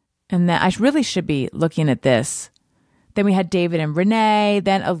 And then I really should be looking at this. Then we had David and Renee.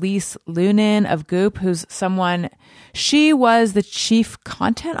 Then Elise Lunin of Goop, who's someone, she was the chief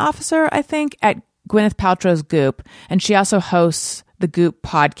content officer, I think, at Gwyneth Paltrow's Goop. And she also hosts the Goop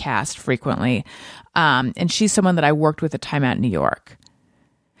podcast frequently. And she's someone that I worked with at Time Out New York.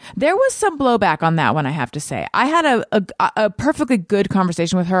 There was some blowback on that one, I have to say. I had a perfectly good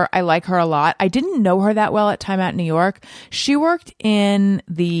conversation with her. I like her a lot. I didn't know her that well at Time Out New York. She worked in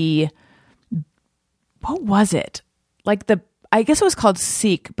what was it? I guess it was called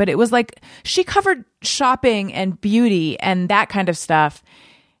Seek, but it was like, she covered shopping and beauty and that kind of stuff.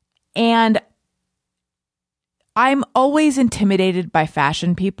 And I'm always intimidated by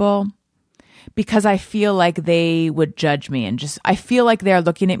fashion people, because I feel like they would judge me I feel like they're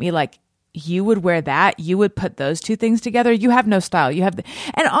looking at me like, you would wear that? You would put those two things together? You have no style.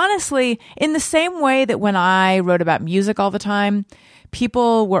 And honestly, in the same way that when I wrote about music all the time,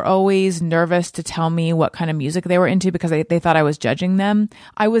 people were always nervous to tell me what kind of music they were into because they thought I was judging them.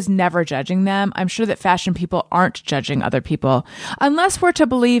 I was never judging them. I'm sure that fashion people aren't judging other people, unless we're to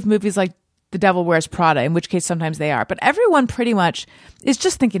believe movies like The Devil Wears Prada, in which case sometimes they are. But everyone pretty much is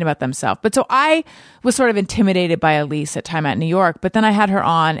just thinking about themselves. But so I was sort of intimidated by Elise at Time Out New York, but then I had her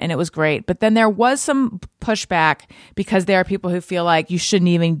on and it was great. But then there was some pushback because there are people who feel like you shouldn't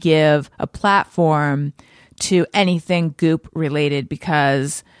even give a platform to anything Goop related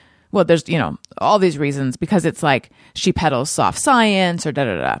because, well, there's, all these reasons, because it's like she peddles soft science or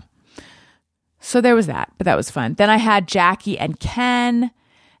da-da-da. So there was that, but that was fun. Then I had Jackie and Ken.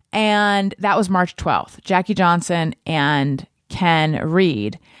 And that was March 12th, Jackie Johnson and Ken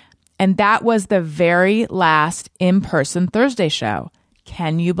Reed. And that was the very last in-person Thursday show.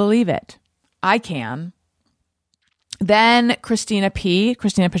 Can you believe it? I can. Then Christina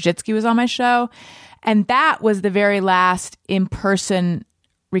Pajitsky was on my show. And that was the very last in-person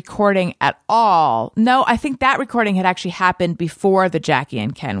recording at all. No, I think that recording had actually happened before the Jackie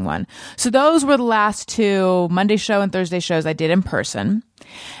and Ken one. So those were the last two Monday show and Thursday shows I did in person.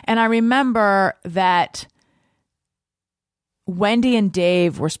 And I remember that Wendy and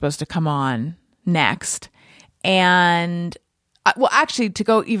Dave were supposed to come on next. And well, actually, to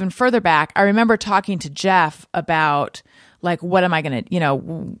go even further back, I remember talking to Jeff about like, what am I going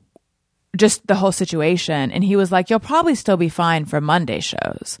to, just the whole situation. And he was like, you'll probably still be fine for Monday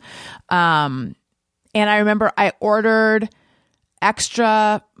shows. And I remember I ordered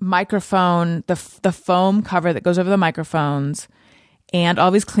extra microphone, the foam cover that goes over the microphones, and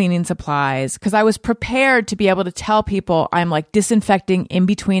all these cleaning supplies, because I was prepared to be able to tell people I'm like disinfecting in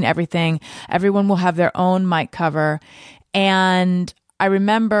between everything. Everyone will have their own mic cover. And I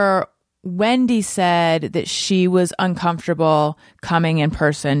remember Wendy said that she was uncomfortable coming in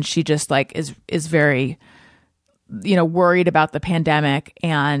person. She just like is very, worried about the pandemic,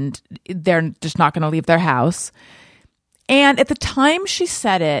 and they're just not going to leave their house. And at the time she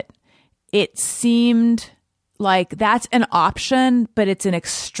said it, it seemed like that's an option, but it's an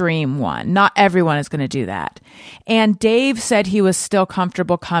extreme one. Not everyone is going to do that. And Dave said he was still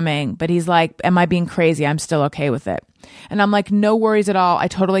comfortable coming, but he's like, am I being crazy? I'm still okay with it. And I'm like, no worries at all. I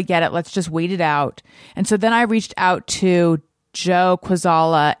totally get it. Let's just wait it out. And so then I reached out to Joe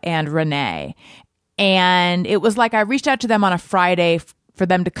Quazala and Renee. And it was like I reached out to them on a Friday for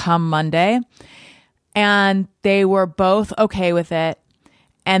them to come Monday. And they were both okay with it.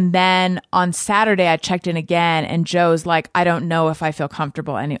 And then on Saturday, I checked in again, and Joe's like, I don't know if I feel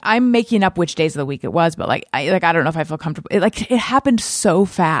comfortable. I'm making up which days of the week it was, but I don't know if I feel comfortable. It happened so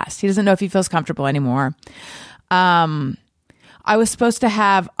fast. He doesn't know if he feels comfortable anymore. I was supposed to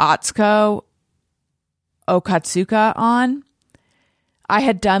have Atsuko Okatsuka on. I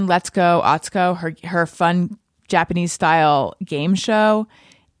had done Let's Go Atsuko, her fun Japanese style game show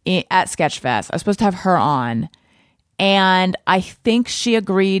at Sketchfest. I was supposed to have her on. And I think she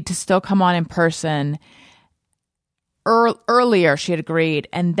agreed to still come on in person. Earlier, she had agreed.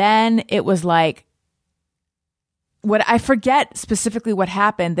 And then it was like, I forget specifically what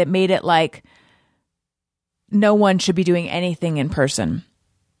happened that made it like no one should be doing anything in person.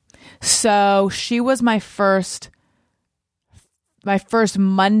 So she was my first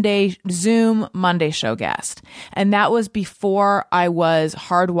Zoom Monday show guest. And that was before I was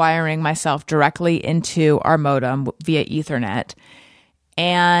hardwiring myself directly into our modem via Ethernet.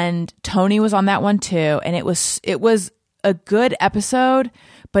 And Tony was on that one too. And it was a good episode,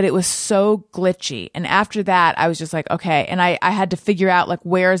 but it was so glitchy. And after that, I was just like, okay. And I had to figure out like,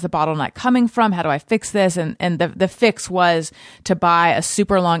 where is the bottleneck coming from? How do I fix this? And the fix was to buy a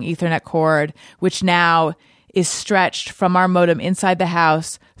super long Ethernet cord, which now is stretched from our modem inside the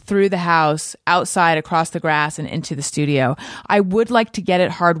house, through the house, outside, across the grass, and into the studio. I would like to get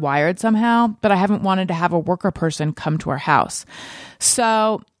it hardwired somehow, but I haven't wanted to have a worker person come to our house.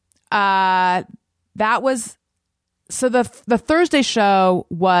 So the Thursday show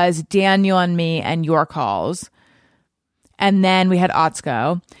was Daniel and me and your calls. And then we had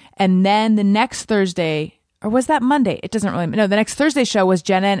Otsko. And then the next Thursday, or was that Monday? It doesn't really, no, the next Thursday show was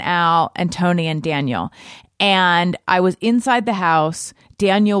Jenna and Al and Tony and Daniel. And I was inside the house.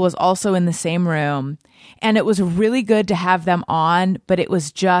 Daniel was also in the same room. And it was really good to have them on, but it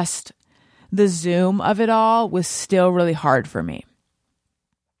was just, the Zoom of it all was still really hard for me.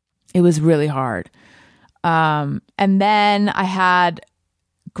 It was really hard. And then I had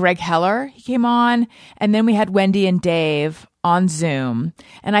Greg Heller, he came on, and then we had Wendy and Dave on Zoom.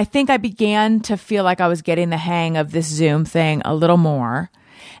 And I think I began to feel like I was getting the hang of this Zoom thing a little more.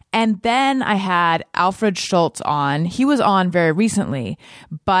 And then I had Alfred Schultz on. He was on very recently,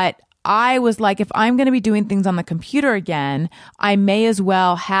 but I was like, if I'm going to be doing things on the computer again, I may as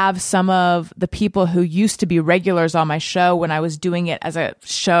well have some of the people who used to be regulars on my show when I was doing it as a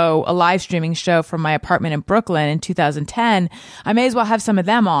show, a live streaming show from my apartment in Brooklyn in 2010. I may as well have some of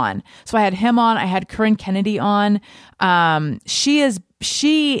them on. So I had him on. I had Corinne Kennedy on. She is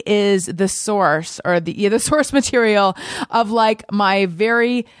the source, or the source material of like my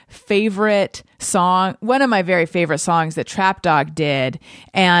very favorite song, one of my very favorite songs that Trap Dog did.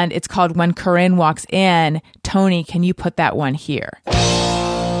 And it's called When Corinne Walks In. Tony, can you put that one here? When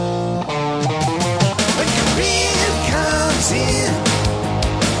Corinne comes in,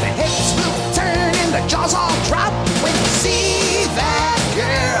 the hips will turn and the jaws all drop. When you see that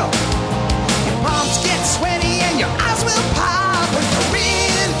girl, your palms get sweaty and your eyes will pop. When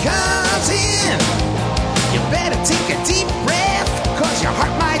Corinne comes in, you better take a deep breath, 'cause your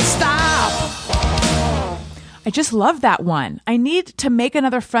heart might stop. I just love that one. I need to make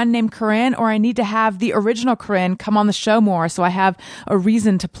another friend named Corinne, or I need to have the original Corinne come on the show more so I have a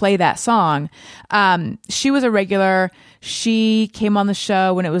reason to play that song. She was a regular. She came on the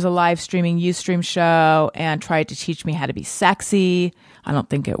show when it was a live streaming Ustream show and tried to teach me how to be sexy. I don't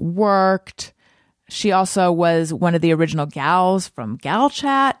think it worked. She also was one of the original gals from Gal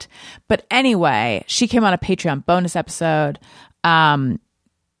Chat. But anyway, she came on a Patreon bonus episode.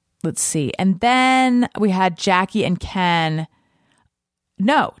 Let's see. And then we had Jackie and Kevin.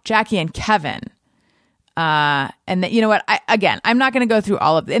 And you know what? I'm not going to go through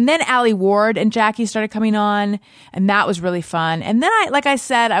all of it. And then Allie Ward and Jackie started coming on, and that was really fun. And then like I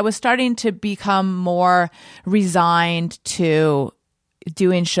said, I was starting to become more resigned to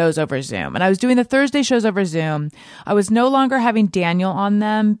doing shows over Zoom. And I was doing the Thursday shows over Zoom. I was no longer having Daniel on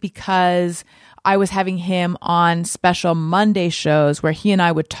them because I was having him on special Monday shows where he and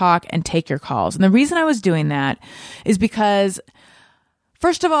I would talk and take your calls. And the reason I was doing that is because,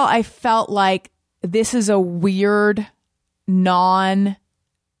 first of all, I felt like this is a weird, like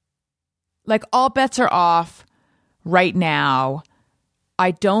all bets are off right now. I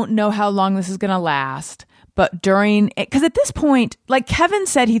don't know how long this is going to last, but because at this point, like Kevin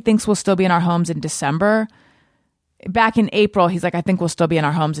said, he thinks we'll still be in our homes in December. Back in April, he's like, I think we'll still be in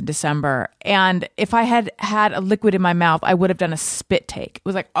our homes in December. And if I had had a liquid in my mouth, I would have done a spit take. It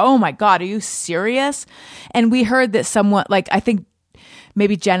was like, oh my God, are you serious? And we heard that someone, like, I think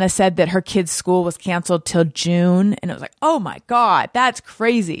maybe Jenna said that her kid's school was canceled till June. And it was like, oh my God, that's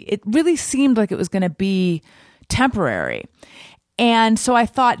crazy. It really seemed like it was going to be temporary. And so I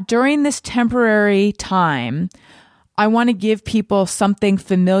thought during this temporary time, I want to give people something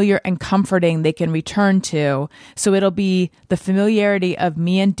familiar and comforting they can return to. So it'll be the familiarity of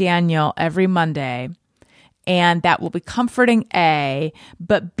me and Daniel every Monday. And that will be comforting, A.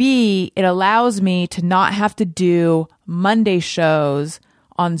 But B, it allows me to not have to do Monday shows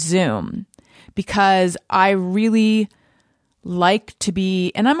on Zoom. Because I really like to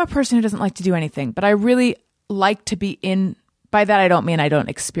be, and I'm a person who doesn't like to do anything, but I really like to be in, by that I don't mean I don't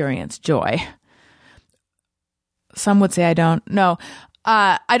experience joy. Some would say I don't. No,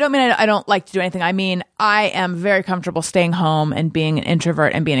 I don't mean I don't like to do anything. I mean, I am very comfortable staying home and being an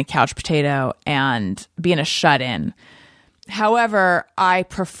introvert and being a couch potato and being a shut-in. However, I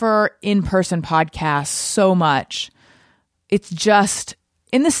prefer in-person podcasts so much. It's just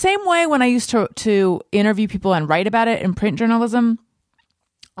in the same way when I used to interview people and write about it in print journalism,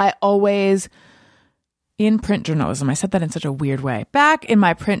 in print journalism. I said that in such a weird way. Back in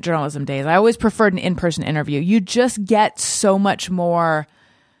my print journalism days, I always preferred an in-person interview. You just get so much more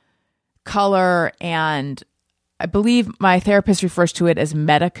color, and I believe my therapist refers to it as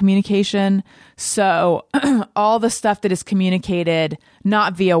meta communication. So all the stuff that is communicated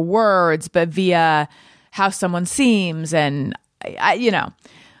not via words, but via how someone seems. And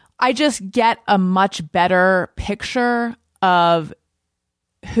I just get a much better picture of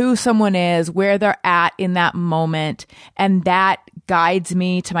who someone is, where they're at in that moment. And that guides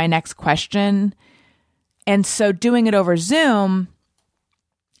me to my next question. And so doing it over Zoom,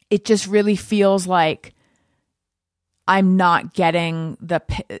 it just really feels like I'm not getting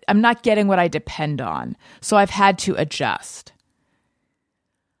what I depend on. So I've had to adjust.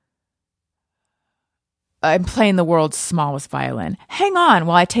 I'm playing the world's smallest violin. Hang on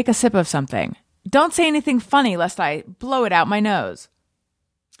while I take a sip of something. Don't say anything funny lest I blow it out my nose.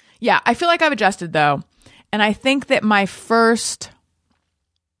 Yeah, I feel like I've adjusted though. And I think that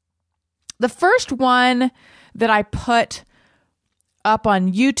the first one that I put up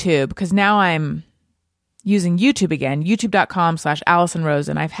on YouTube, because now I'm using YouTube again, youtube.com/Allison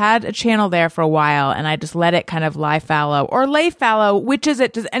Rosen. I've had a channel there for a while and I just let it kind of lie fallow or lay fallow. Which is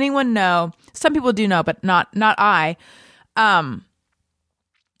it? Does anyone know? Some people do know, but not I.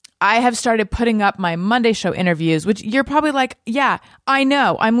 I have started putting up my Monday show interviews, which you're probably like, yeah, I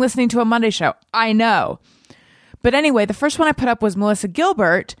know. I'm listening to a Monday show. I know. But anyway, the first one I put up was Melissa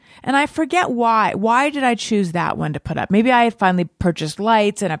Gilbert, and I forget why. Why did I choose that one to put up? Maybe I had finally purchased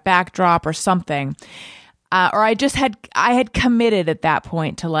lights and a backdrop or something. Or I had committed at that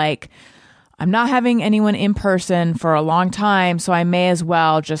point to like, I'm not having anyone in person for a long time, so I may as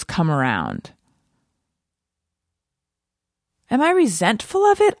well just come around. Am I resentful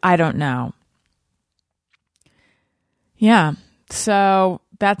of it? I don't know. Yeah, so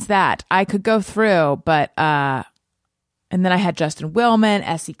that's that. I could go through, but, and then I had Justin Willman,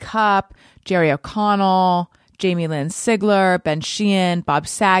 Essie Cupp, Jerry O'Connell, Jamie Lynn Sigler, Ben Sheehan, Bob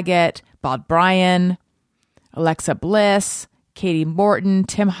Saget, Bob Bryan, Alexa Bliss, Katie Morton,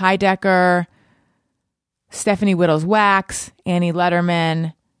 Tim Heidecker, Stephanie Whittles-Wax, Annie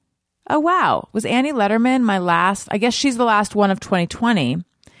Letterman. Oh, wow. Was Annie Letterman my last? I guess she's the last one of 2020.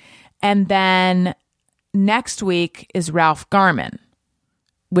 And then next week is Ralph Garman,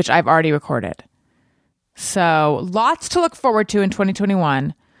 which I've already recorded. So lots to look forward to in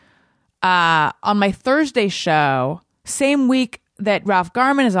 2021. On my Thursday show, same week that Ralph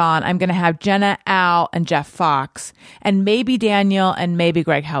Garman is on, I'm going to have Jenna, Al, and Jeff Fox, and maybe Daniel and maybe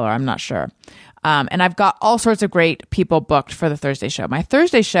Greg Heller. I'm not sure. And I've got all sorts of great people booked for the Thursday show. My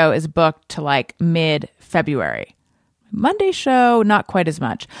Thursday show is booked to like mid-February. Monday show, not quite as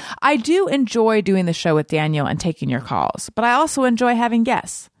much. I do enjoy doing the show with Daniel and taking your calls, but I also enjoy having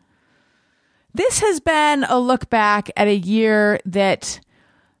guests. This has been a look back at a year that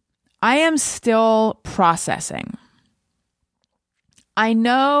I am still processing. I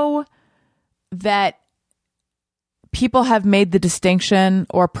know that people have made the distinction,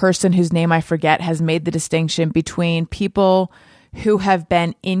 or a person whose name I forget has made the distinction between people who have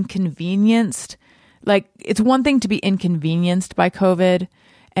been inconvenienced. Like, it's one thing to be inconvenienced by COVID,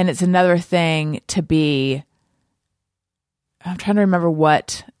 and it's another thing to be, I'm trying to remember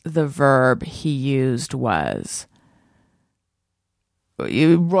what the verb he used was.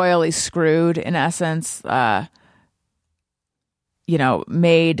 You royally screwed, in essence,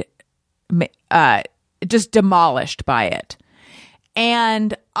 made just demolished by it.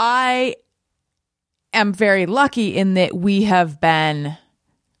 And I am very lucky in that we've been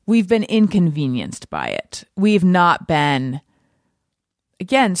inconvenienced by it. We've not been,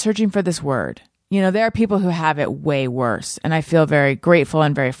 again, searching for this word. There are people who have it way worse, and I feel very grateful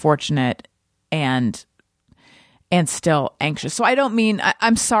and very fortunate and still anxious. So I don't mean,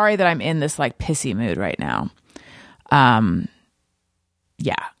 I'm sorry that I'm in this like pissy mood right now.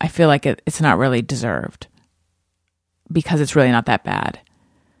 Yeah, I feel like it's not really deserved because it's really not that bad.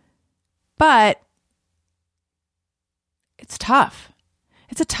 But it's tough.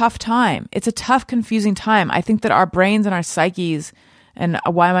 It's a tough time. It's a tough, confusing time. I think that our brains and our psyches, and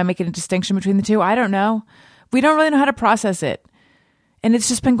why am I making a distinction between the two? I don't know. We don't really know how to process it. And it's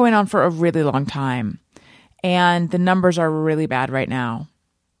just been going on for a really long time. And the numbers are really bad right now.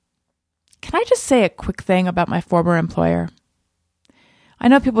 Can I just say a quick thing about my former employer? I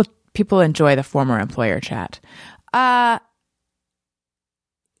know people enjoy the former employer chat. So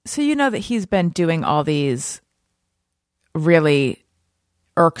you know that he's been doing all these really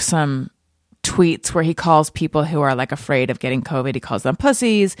irksome tweets where he calls people who are like afraid of getting COVID, he calls them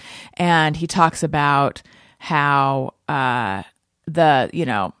pussies, and he talks about how the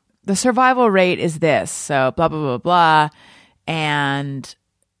survival rate is this, so blah blah blah blah, and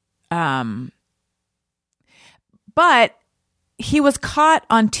but he was caught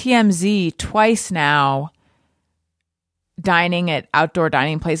on TMZ twice now, dining at outdoor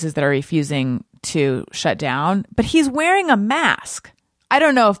dining places that are refusing to shut down, but he's wearing a mask. I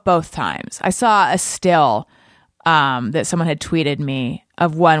don't know if both times. I saw a still that someone had tweeted me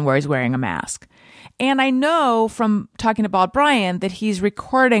of one where he's wearing a mask. And I know from talking to Bob Bryan that he's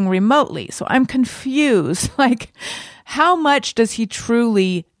recording remotely. So I'm confused. Like, how much does he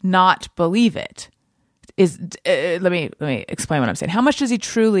truly not believe it? Let me explain what I'm saying. How much does he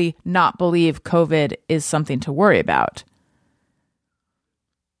truly not believe COVID is something to worry about?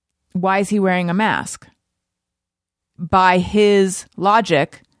 Why is he wearing a mask? By his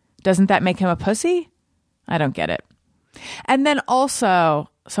logic, doesn't that make him a pussy? I don't get it. And then also,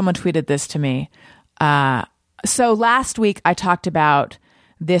 someone tweeted this to me. So last week I talked about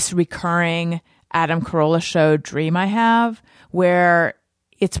this recurring Adam Carolla show dream I have, where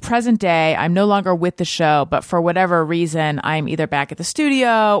it's present day. I'm no longer with the show, but for whatever reason, I'm either back at the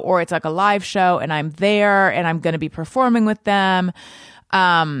studio or it's like a live show and I'm there and I'm going to be performing with them.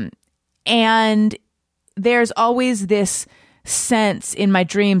 And there's always this sense in my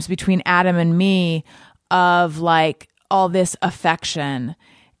dreams between Adam and me of like all this affection,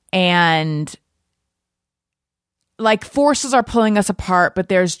 and like forces are pulling us apart, but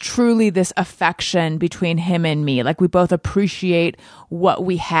there's truly this affection between him and me. Like we both appreciate what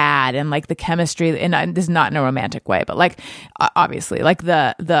we had and like the chemistry, and this is not in a romantic way, but like obviously like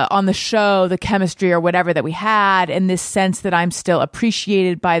the on the show, the chemistry or whatever that we had, and this sense that I'm still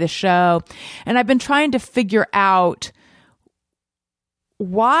appreciated by the show. And I've been trying to figure out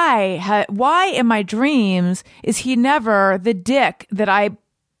why in my dreams is he never the dick that I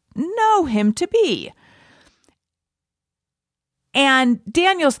know him to be? And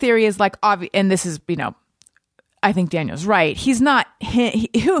Daniel's theory is like, and this is, I think Daniel's right. He's not,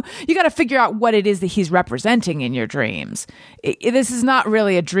 you got to figure out what it is that he's representing in your dreams. This is not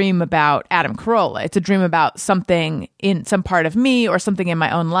really a dream about Adam Carolla. It's a dream about something in some part of me or something in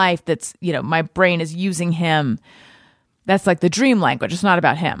my own life that's, my brain is using him. That's like the dream language. It's not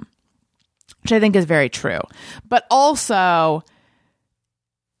about him, which I think is very true. But also,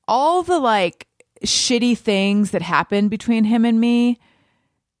 all the like shitty things that happened between him and me,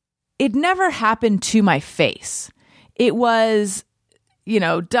 it never happened to my face. It was,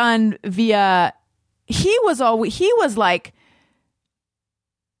 done via, he was like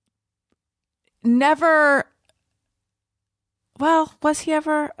never, well, was he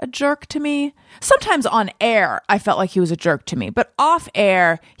ever a jerk to me? Sometimes on air, I felt like he was a jerk to me, but off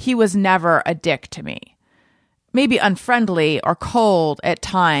air, he was never a dick to me. Maybe unfriendly or cold at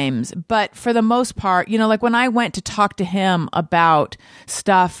times, but for the most part, like when I went to talk to him about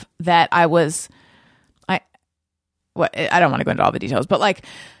stuff that I don't want to go into all the details, but like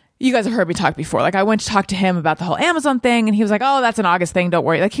you guys have heard me talk before. Like I went to talk to him about the whole Amazon thing and he was like, "Oh, that's an August thing. Don't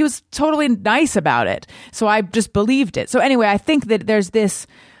worry." Like he was totally nice about it. So I just believed it. So anyway, I think that there's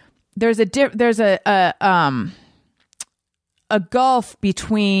a gulf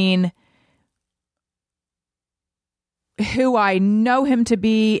between who I know him to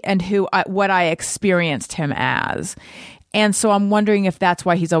be and what I experienced him as. And so I'm wondering if that's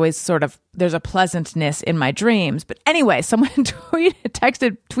why he's always there's a pleasantness in my dreams. But anyway, someone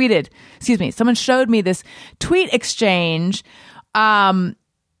someone showed me this tweet exchange where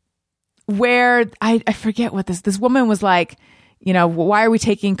I forget what this woman was like, why are we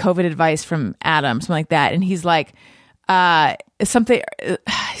taking COVID advice from Adam? Something like that. And he's like, he said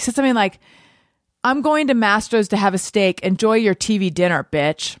something like, "I'm going to Mastro's to have a steak. Enjoy your TV dinner,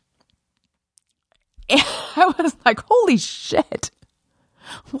 bitch." And I was like, holy shit.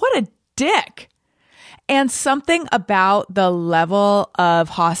 What a dick. And something about the level of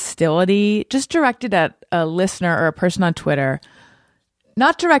hostility just directed at a listener or a person on Twitter,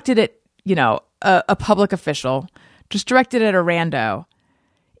 not directed at, a public official, just directed at a rando,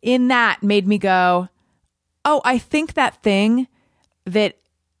 in that made me go, oh, I think that thing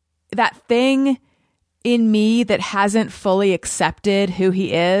in me that hasn't fully accepted who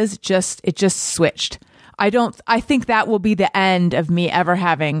he is, it just switched. I think that will be the end of me ever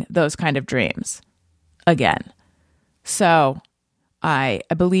having those kind of dreams again. So I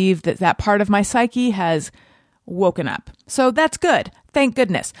believe that part of my psyche has woken up. So that's good. Thank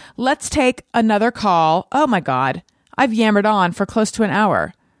goodness. Let's take another call. Oh my God. I've yammered on for close to an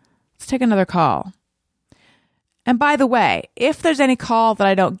hour. Let's take another call. And by the way, if there's any call that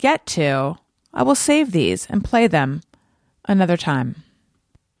I don't get to, I will save these and play them another time.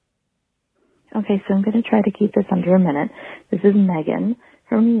 Okay, so I'm going to try to keep this under a minute. This is Megan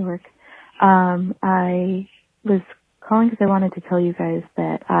from New York. I was calling because I wanted to tell you guys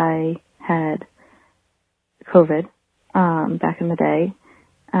that I had COVID back in the day,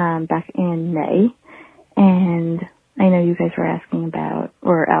 back in May. And I know you guys were asking about,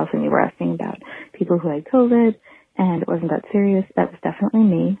 or Allison, you were asking about people who had COVID, and it wasn't that serious. That was definitely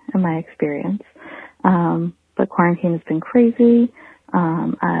me in my experience. But quarantine has been crazy.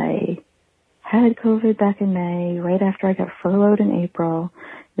 I had COVID back in May, right after I got furloughed in April,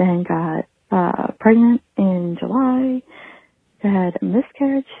 then got pregnant in July, had a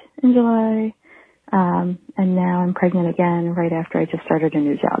miscarriage in July, and now I'm pregnant again right after I just started a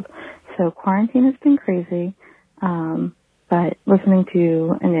new job. So quarantine has been crazy, but listening to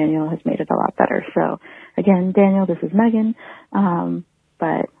you and Daniel has made it a lot better. So again, Daniel, this is Megan,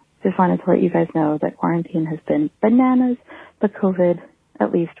 but just wanted to let you guys know that quarantine has been bananas, but COVID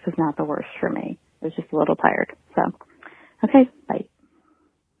at least was not the worst for me. I was just a little tired. So, okay, bye.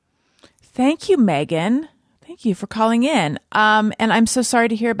 Thank you, Megan. Thank you for calling in. And I'm so sorry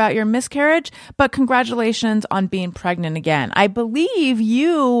to hear about your miscarriage, but congratulations on being pregnant again. I believe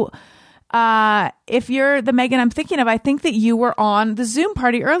you, if you're the Megan I'm thinking of, I think that you were on the Zoom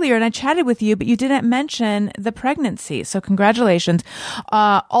party earlier and I chatted with you, but you didn't mention the pregnancy. So congratulations.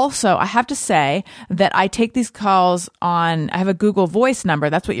 Also, I have to say that I take these calls I have a Google Voice number.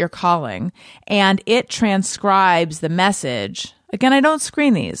 That's what you're calling. And it transcribes the message. Again, I don't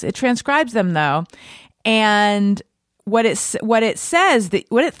screen these. It transcribes them though. And what it says,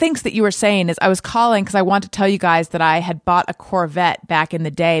 what it thinks that you were saying is I was calling because I want to tell you guys that I had bought a Corvette back in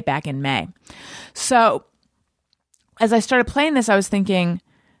the day, back in May. So as I started playing this, I was thinking,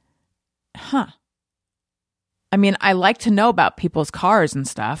 I mean, I like to know about people's cars and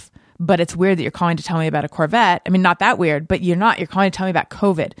stuff, but it's weird that you're calling to tell me about a Corvette. I mean, not that weird, but you're calling to tell me about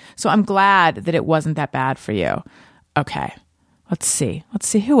COVID. So I'm glad that it wasn't that bad for you. Okay. Let's see.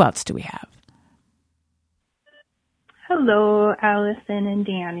 Who else do we have? Hello, Allison and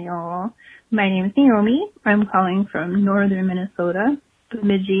Daniel. My name is Naomi. I'm calling from northern Minnesota,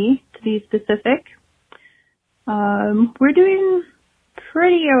 Bemidji to be specific. We're doing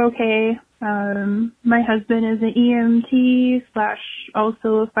pretty okay. My husband is an EMT /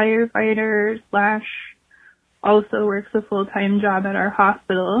 also a firefighter / also works a full-time job at our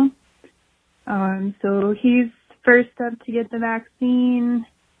hospital. So he's first up to get the vaccine,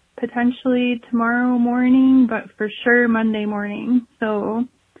 potentially tomorrow morning, but for sure Monday morning. So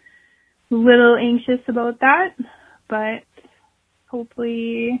a little anxious about that, but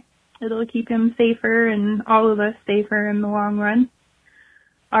hopefully it'll keep him safer and all of us safer in the long run.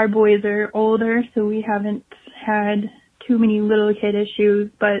 Our boys are older, so we haven't had too many little kid issues,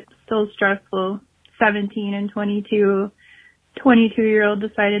 but still stressful. 17 and 22. 22-year-old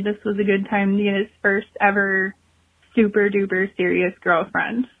decided this was a good time to get his first ever super duper serious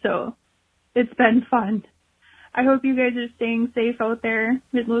girlfriend. So it's been fun. I hope you guys are staying safe out there.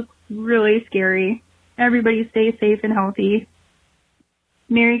 It looks really scary. Everybody stay safe and healthy.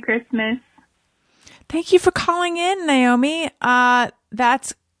 Merry Christmas. Thank you for calling in, Naomi.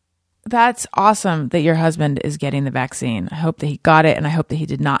 That's awesome that your husband is getting the vaccine. I hope that he got it, and I hope that he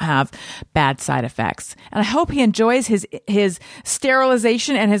did not have bad side effects. And I hope he enjoys his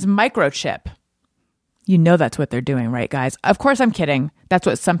sterilization and his microchip. You know that's what they're doing, right, guys? Of course I'm kidding. That's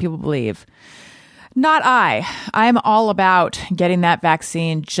what some people believe. Not I. I'm all about getting that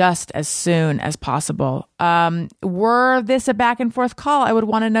vaccine just as soon as possible. Were this a back and forth call, I would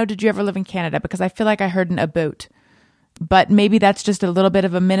want to know, did you ever live in Canada? Because I feel like I heard an about. But maybe that's just a little bit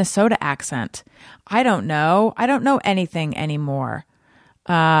of a Minnesota accent. I don't know. I don't know anything anymore.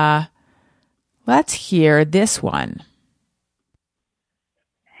 Let's hear this one.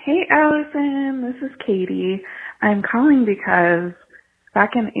 Hey, Allison, this is Katie. I'm calling because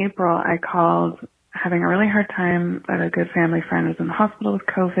back in April, I called having a really hard time that a good family friend was in the hospital with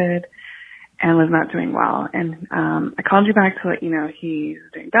COVID and was not doing well. And I called you back to let you know he's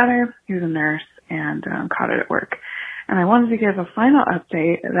doing better. He was a nurse and caught it at work. And I wanted to give a final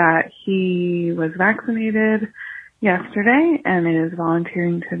update that he was vaccinated yesterday and is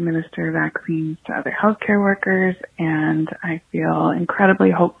volunteering to administer vaccines to other healthcare workers, and I feel incredibly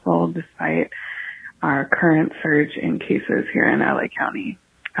hopeful despite our current surge in cases here in LA County.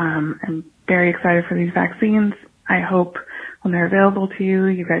 I'm very excited for these vaccines. I hope when they're available to you,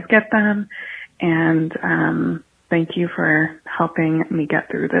 you guys get them, and thank you for helping me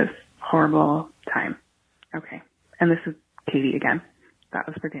get through this horrible time. Okay, and this is Katie again. That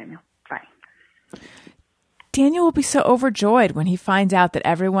was for Daniel. Bye. Daniel will be so overjoyed when he finds out that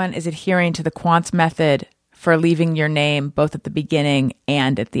everyone is adhering to the Quantz method for leaving your name both at the beginning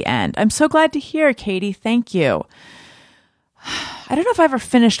and at the end. I'm so glad to hear, Katie. Thank you. I don't know if I ever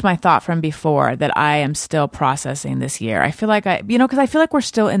finished my thought from before that I am still processing this year. I feel like because I feel like we're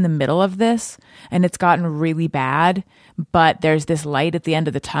still in the middle of this and it's gotten really bad, but there's this light at the end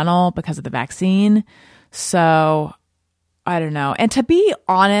of the tunnel because of the vaccine. So I don't know. And to be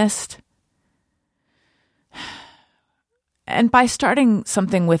honest, and by starting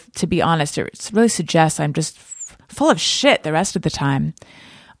something with to be honest, it really suggests I'm just full of shit the rest of the time.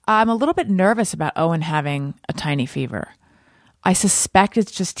 I'm a little bit nervous about Owen having a tiny fever. I suspect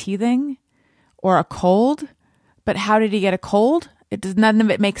it's just teething or a cold, but how did he get a cold? None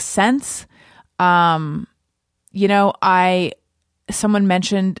of it makes sense. Someone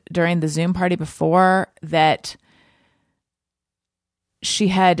mentioned during the Zoom party before that she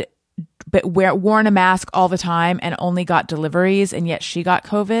had worn a mask all the time and only got deliveries, and yet she got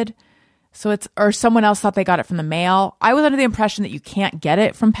COVID. So or someone else thought they got it from the mail. I was under the impression that you can't get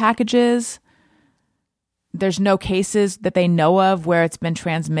it from packages. There's no cases that they know of where it's been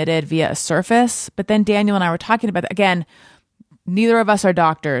transmitted via a surface. But then Daniel and I were talking about that. Again, neither of us are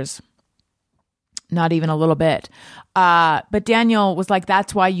doctors. Not even a little bit. But Daniel was like,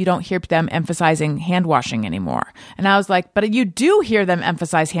 that's why you don't hear them emphasizing hand washing anymore. And I was like, but you do hear them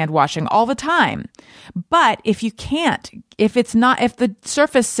emphasize hand washing all the time. But if the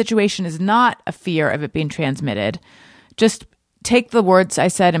surface situation is not a fear of it being transmitted, just take the words I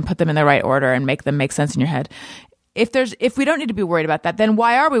said and put them in the right order and make them make sense in your head. If we don't need to be worried about that, then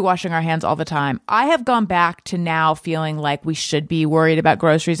why are we washing our hands all the time? I have gone back to now feeling like we should be worried about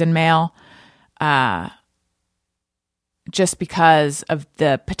groceries and mail. Just because of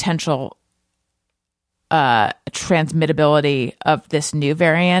the potential transmittability of this new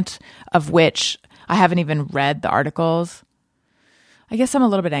variant, of which I haven't even read the articles. I guess I'm a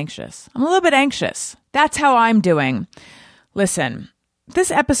little bit anxious. That's how I'm doing. Listen,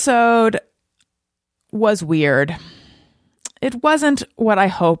 this episode was weird. It wasn't what I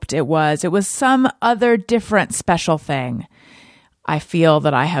hoped it was. It was some other different special thing. I feel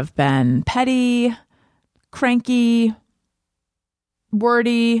that I have been petty, cranky,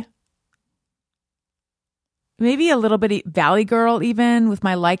 wordy, maybe a little bit Valley Girl even, with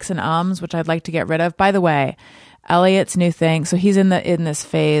my likes and ums, which I'd like to get rid of. By the way, Elliot's new thing. So he's in this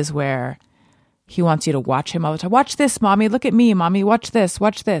phase where he wants you to watch him all the time. Watch this, mommy. Look at me, mommy. Watch this.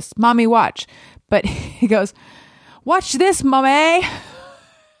 Watch this. Mommy, watch. But he goes, watch this, mommy.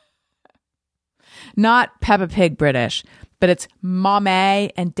 Not Peppa Pig British, but it's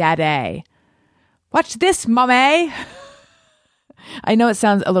mommy and daddy. Watch this, mommy. I know it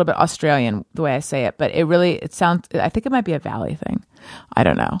sounds a little bit Australian the way I say it, but it sounds, I think it might be a Valley thing. I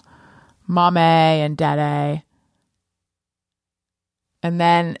don't know. Mommy and daddy. And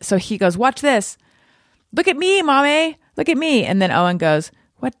then, so he goes, watch this. Look at me, mommy. Look at me. And then Owen goes,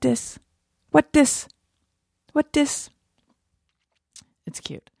 what this? What this? What this? It's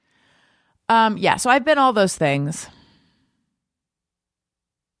cute. Yeah, so I've been all those things.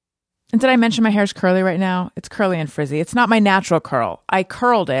 And did I mention my hair's curly right now? It's curly and frizzy. It's not my natural curl. I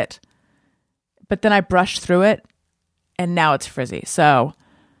curled it, but then I brushed through it, and now it's frizzy. So,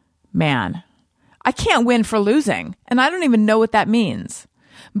 man, I can't win for losing, and I don't even know what that means.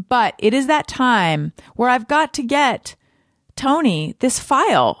 But it is that time where I've got to get Tony this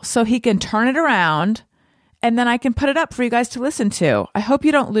file so he can turn it around, and then I can put it up for you guys to listen to. I hope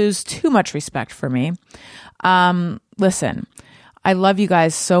you don't lose too much respect for me. Listen, I love you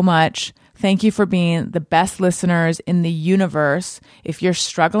guys so much. Thank you for being the best listeners in the universe. If you're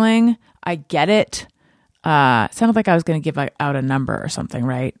struggling, I get it. It sounded like I was going to give out a number or something,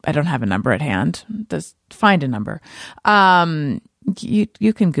 right? I don't have a number at hand. Just find a number.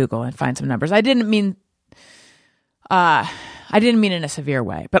 You can Google and find some numbers. I didn't mean in a severe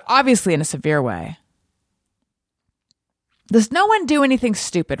way, but obviously in a severe way. Does no one do anything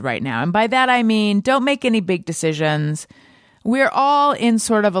stupid right now? And by that, I mean, don't make any big decisions. We're all in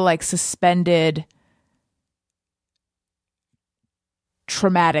sort of a suspended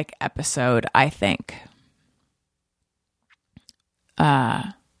traumatic episode, I think.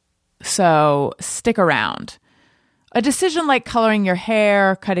 So stick around. A decision like coloring your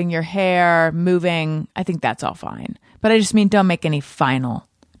hair, cutting your hair, moving, I think that's all fine. But I just mean don't make any final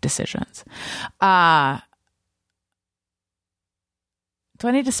decisions. Do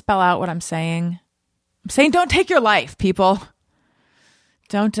I need to spell out what I'm saying? I'm saying don't take your life, people.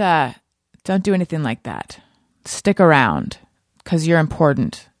 Don't do anything like that. Stick around because you're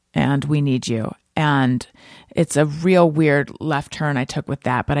important and we need you. And it's a real weird left turn I took with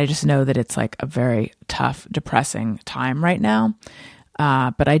that, but I just know that it's like a very tough, depressing time right now.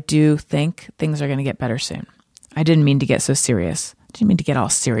 But I do think things are going to get better soon. I didn't mean to get so serious. I didn't mean to get all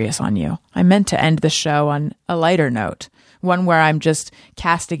serious on you. I meant to end the show on a lighter note one where I'm just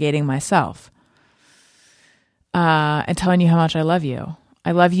castigating myself and telling you how much I love you.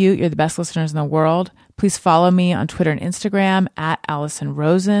 I love you. You're the best listeners in the world. Please follow me on Twitter and Instagram at Allison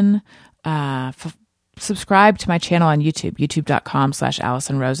Rosen. Subscribe to my channel on YouTube,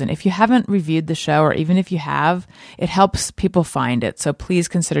 youtube.com/Allison Rosen. If you haven't reviewed the show, or even if you have, it helps people find it. So please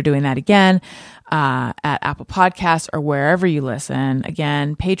consider doing that again at Apple Podcasts or wherever you listen.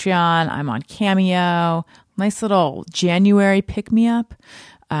 Again, Patreon, I'm on Cameo. Nice little January pick-me-up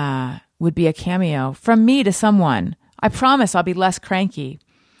would be a cameo from me to someone. I promise I'll be less cranky.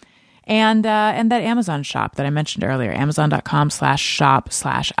 And that Amazon shop that I mentioned earlier,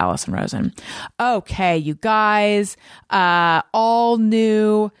 amazon.com/shop/Allison Rosen. Okay, you guys, all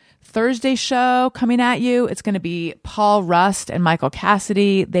new Thursday show coming at you. It's going to be Paul Rust and Michael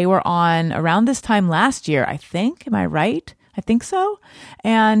Cassidy. They were on around this time last year, I think. Am I right? I think so.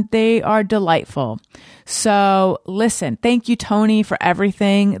 And they are delightful. So listen, thank you, Tony, for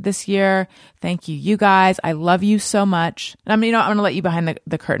everything this year. Thank you, you guys. I love you so much. And I'm going to let you behind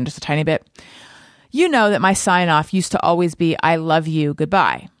the curtain just a tiny bit. You know that my sign off used to always be, I love you,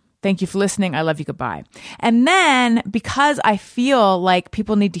 goodbye. Thank you for listening. I love you, goodbye. And then because I feel like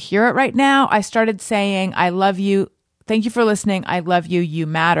people need to hear it right now, I started saying, I love you. Thank you for listening. I love you. You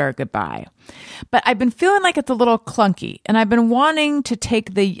matter. Goodbye. But I've been feeling like it's a little clunky, and I've been wanting to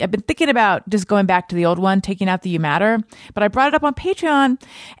I've been thinking about just going back to the old one, taking out the you matter, but I brought it up on Patreon,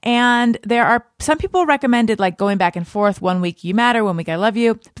 and there are some people recommended like going back and forth, 1 week you matter, 1 week I love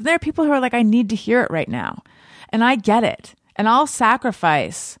you. But there are people who are like, I need to hear it right now. And I get it. And I'll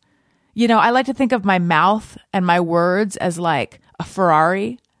sacrifice. I like to think of my mouth and my words as like a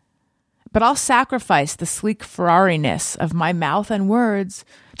Ferrari. But I'll sacrifice the sleek Ferrari-ness of my mouth and words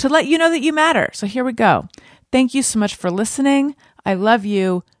to let you know that you matter. So here we go. Thank you so much for listening. I love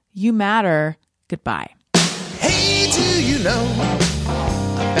you. You matter. Goodbye. Hey, do you know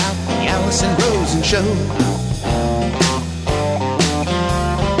about the Allison Rosen show?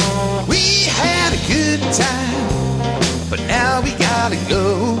 We had a good time, but now we gotta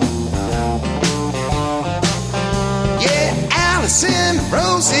go. Yeah, Allison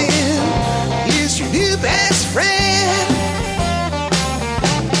Rosen is your new best friend.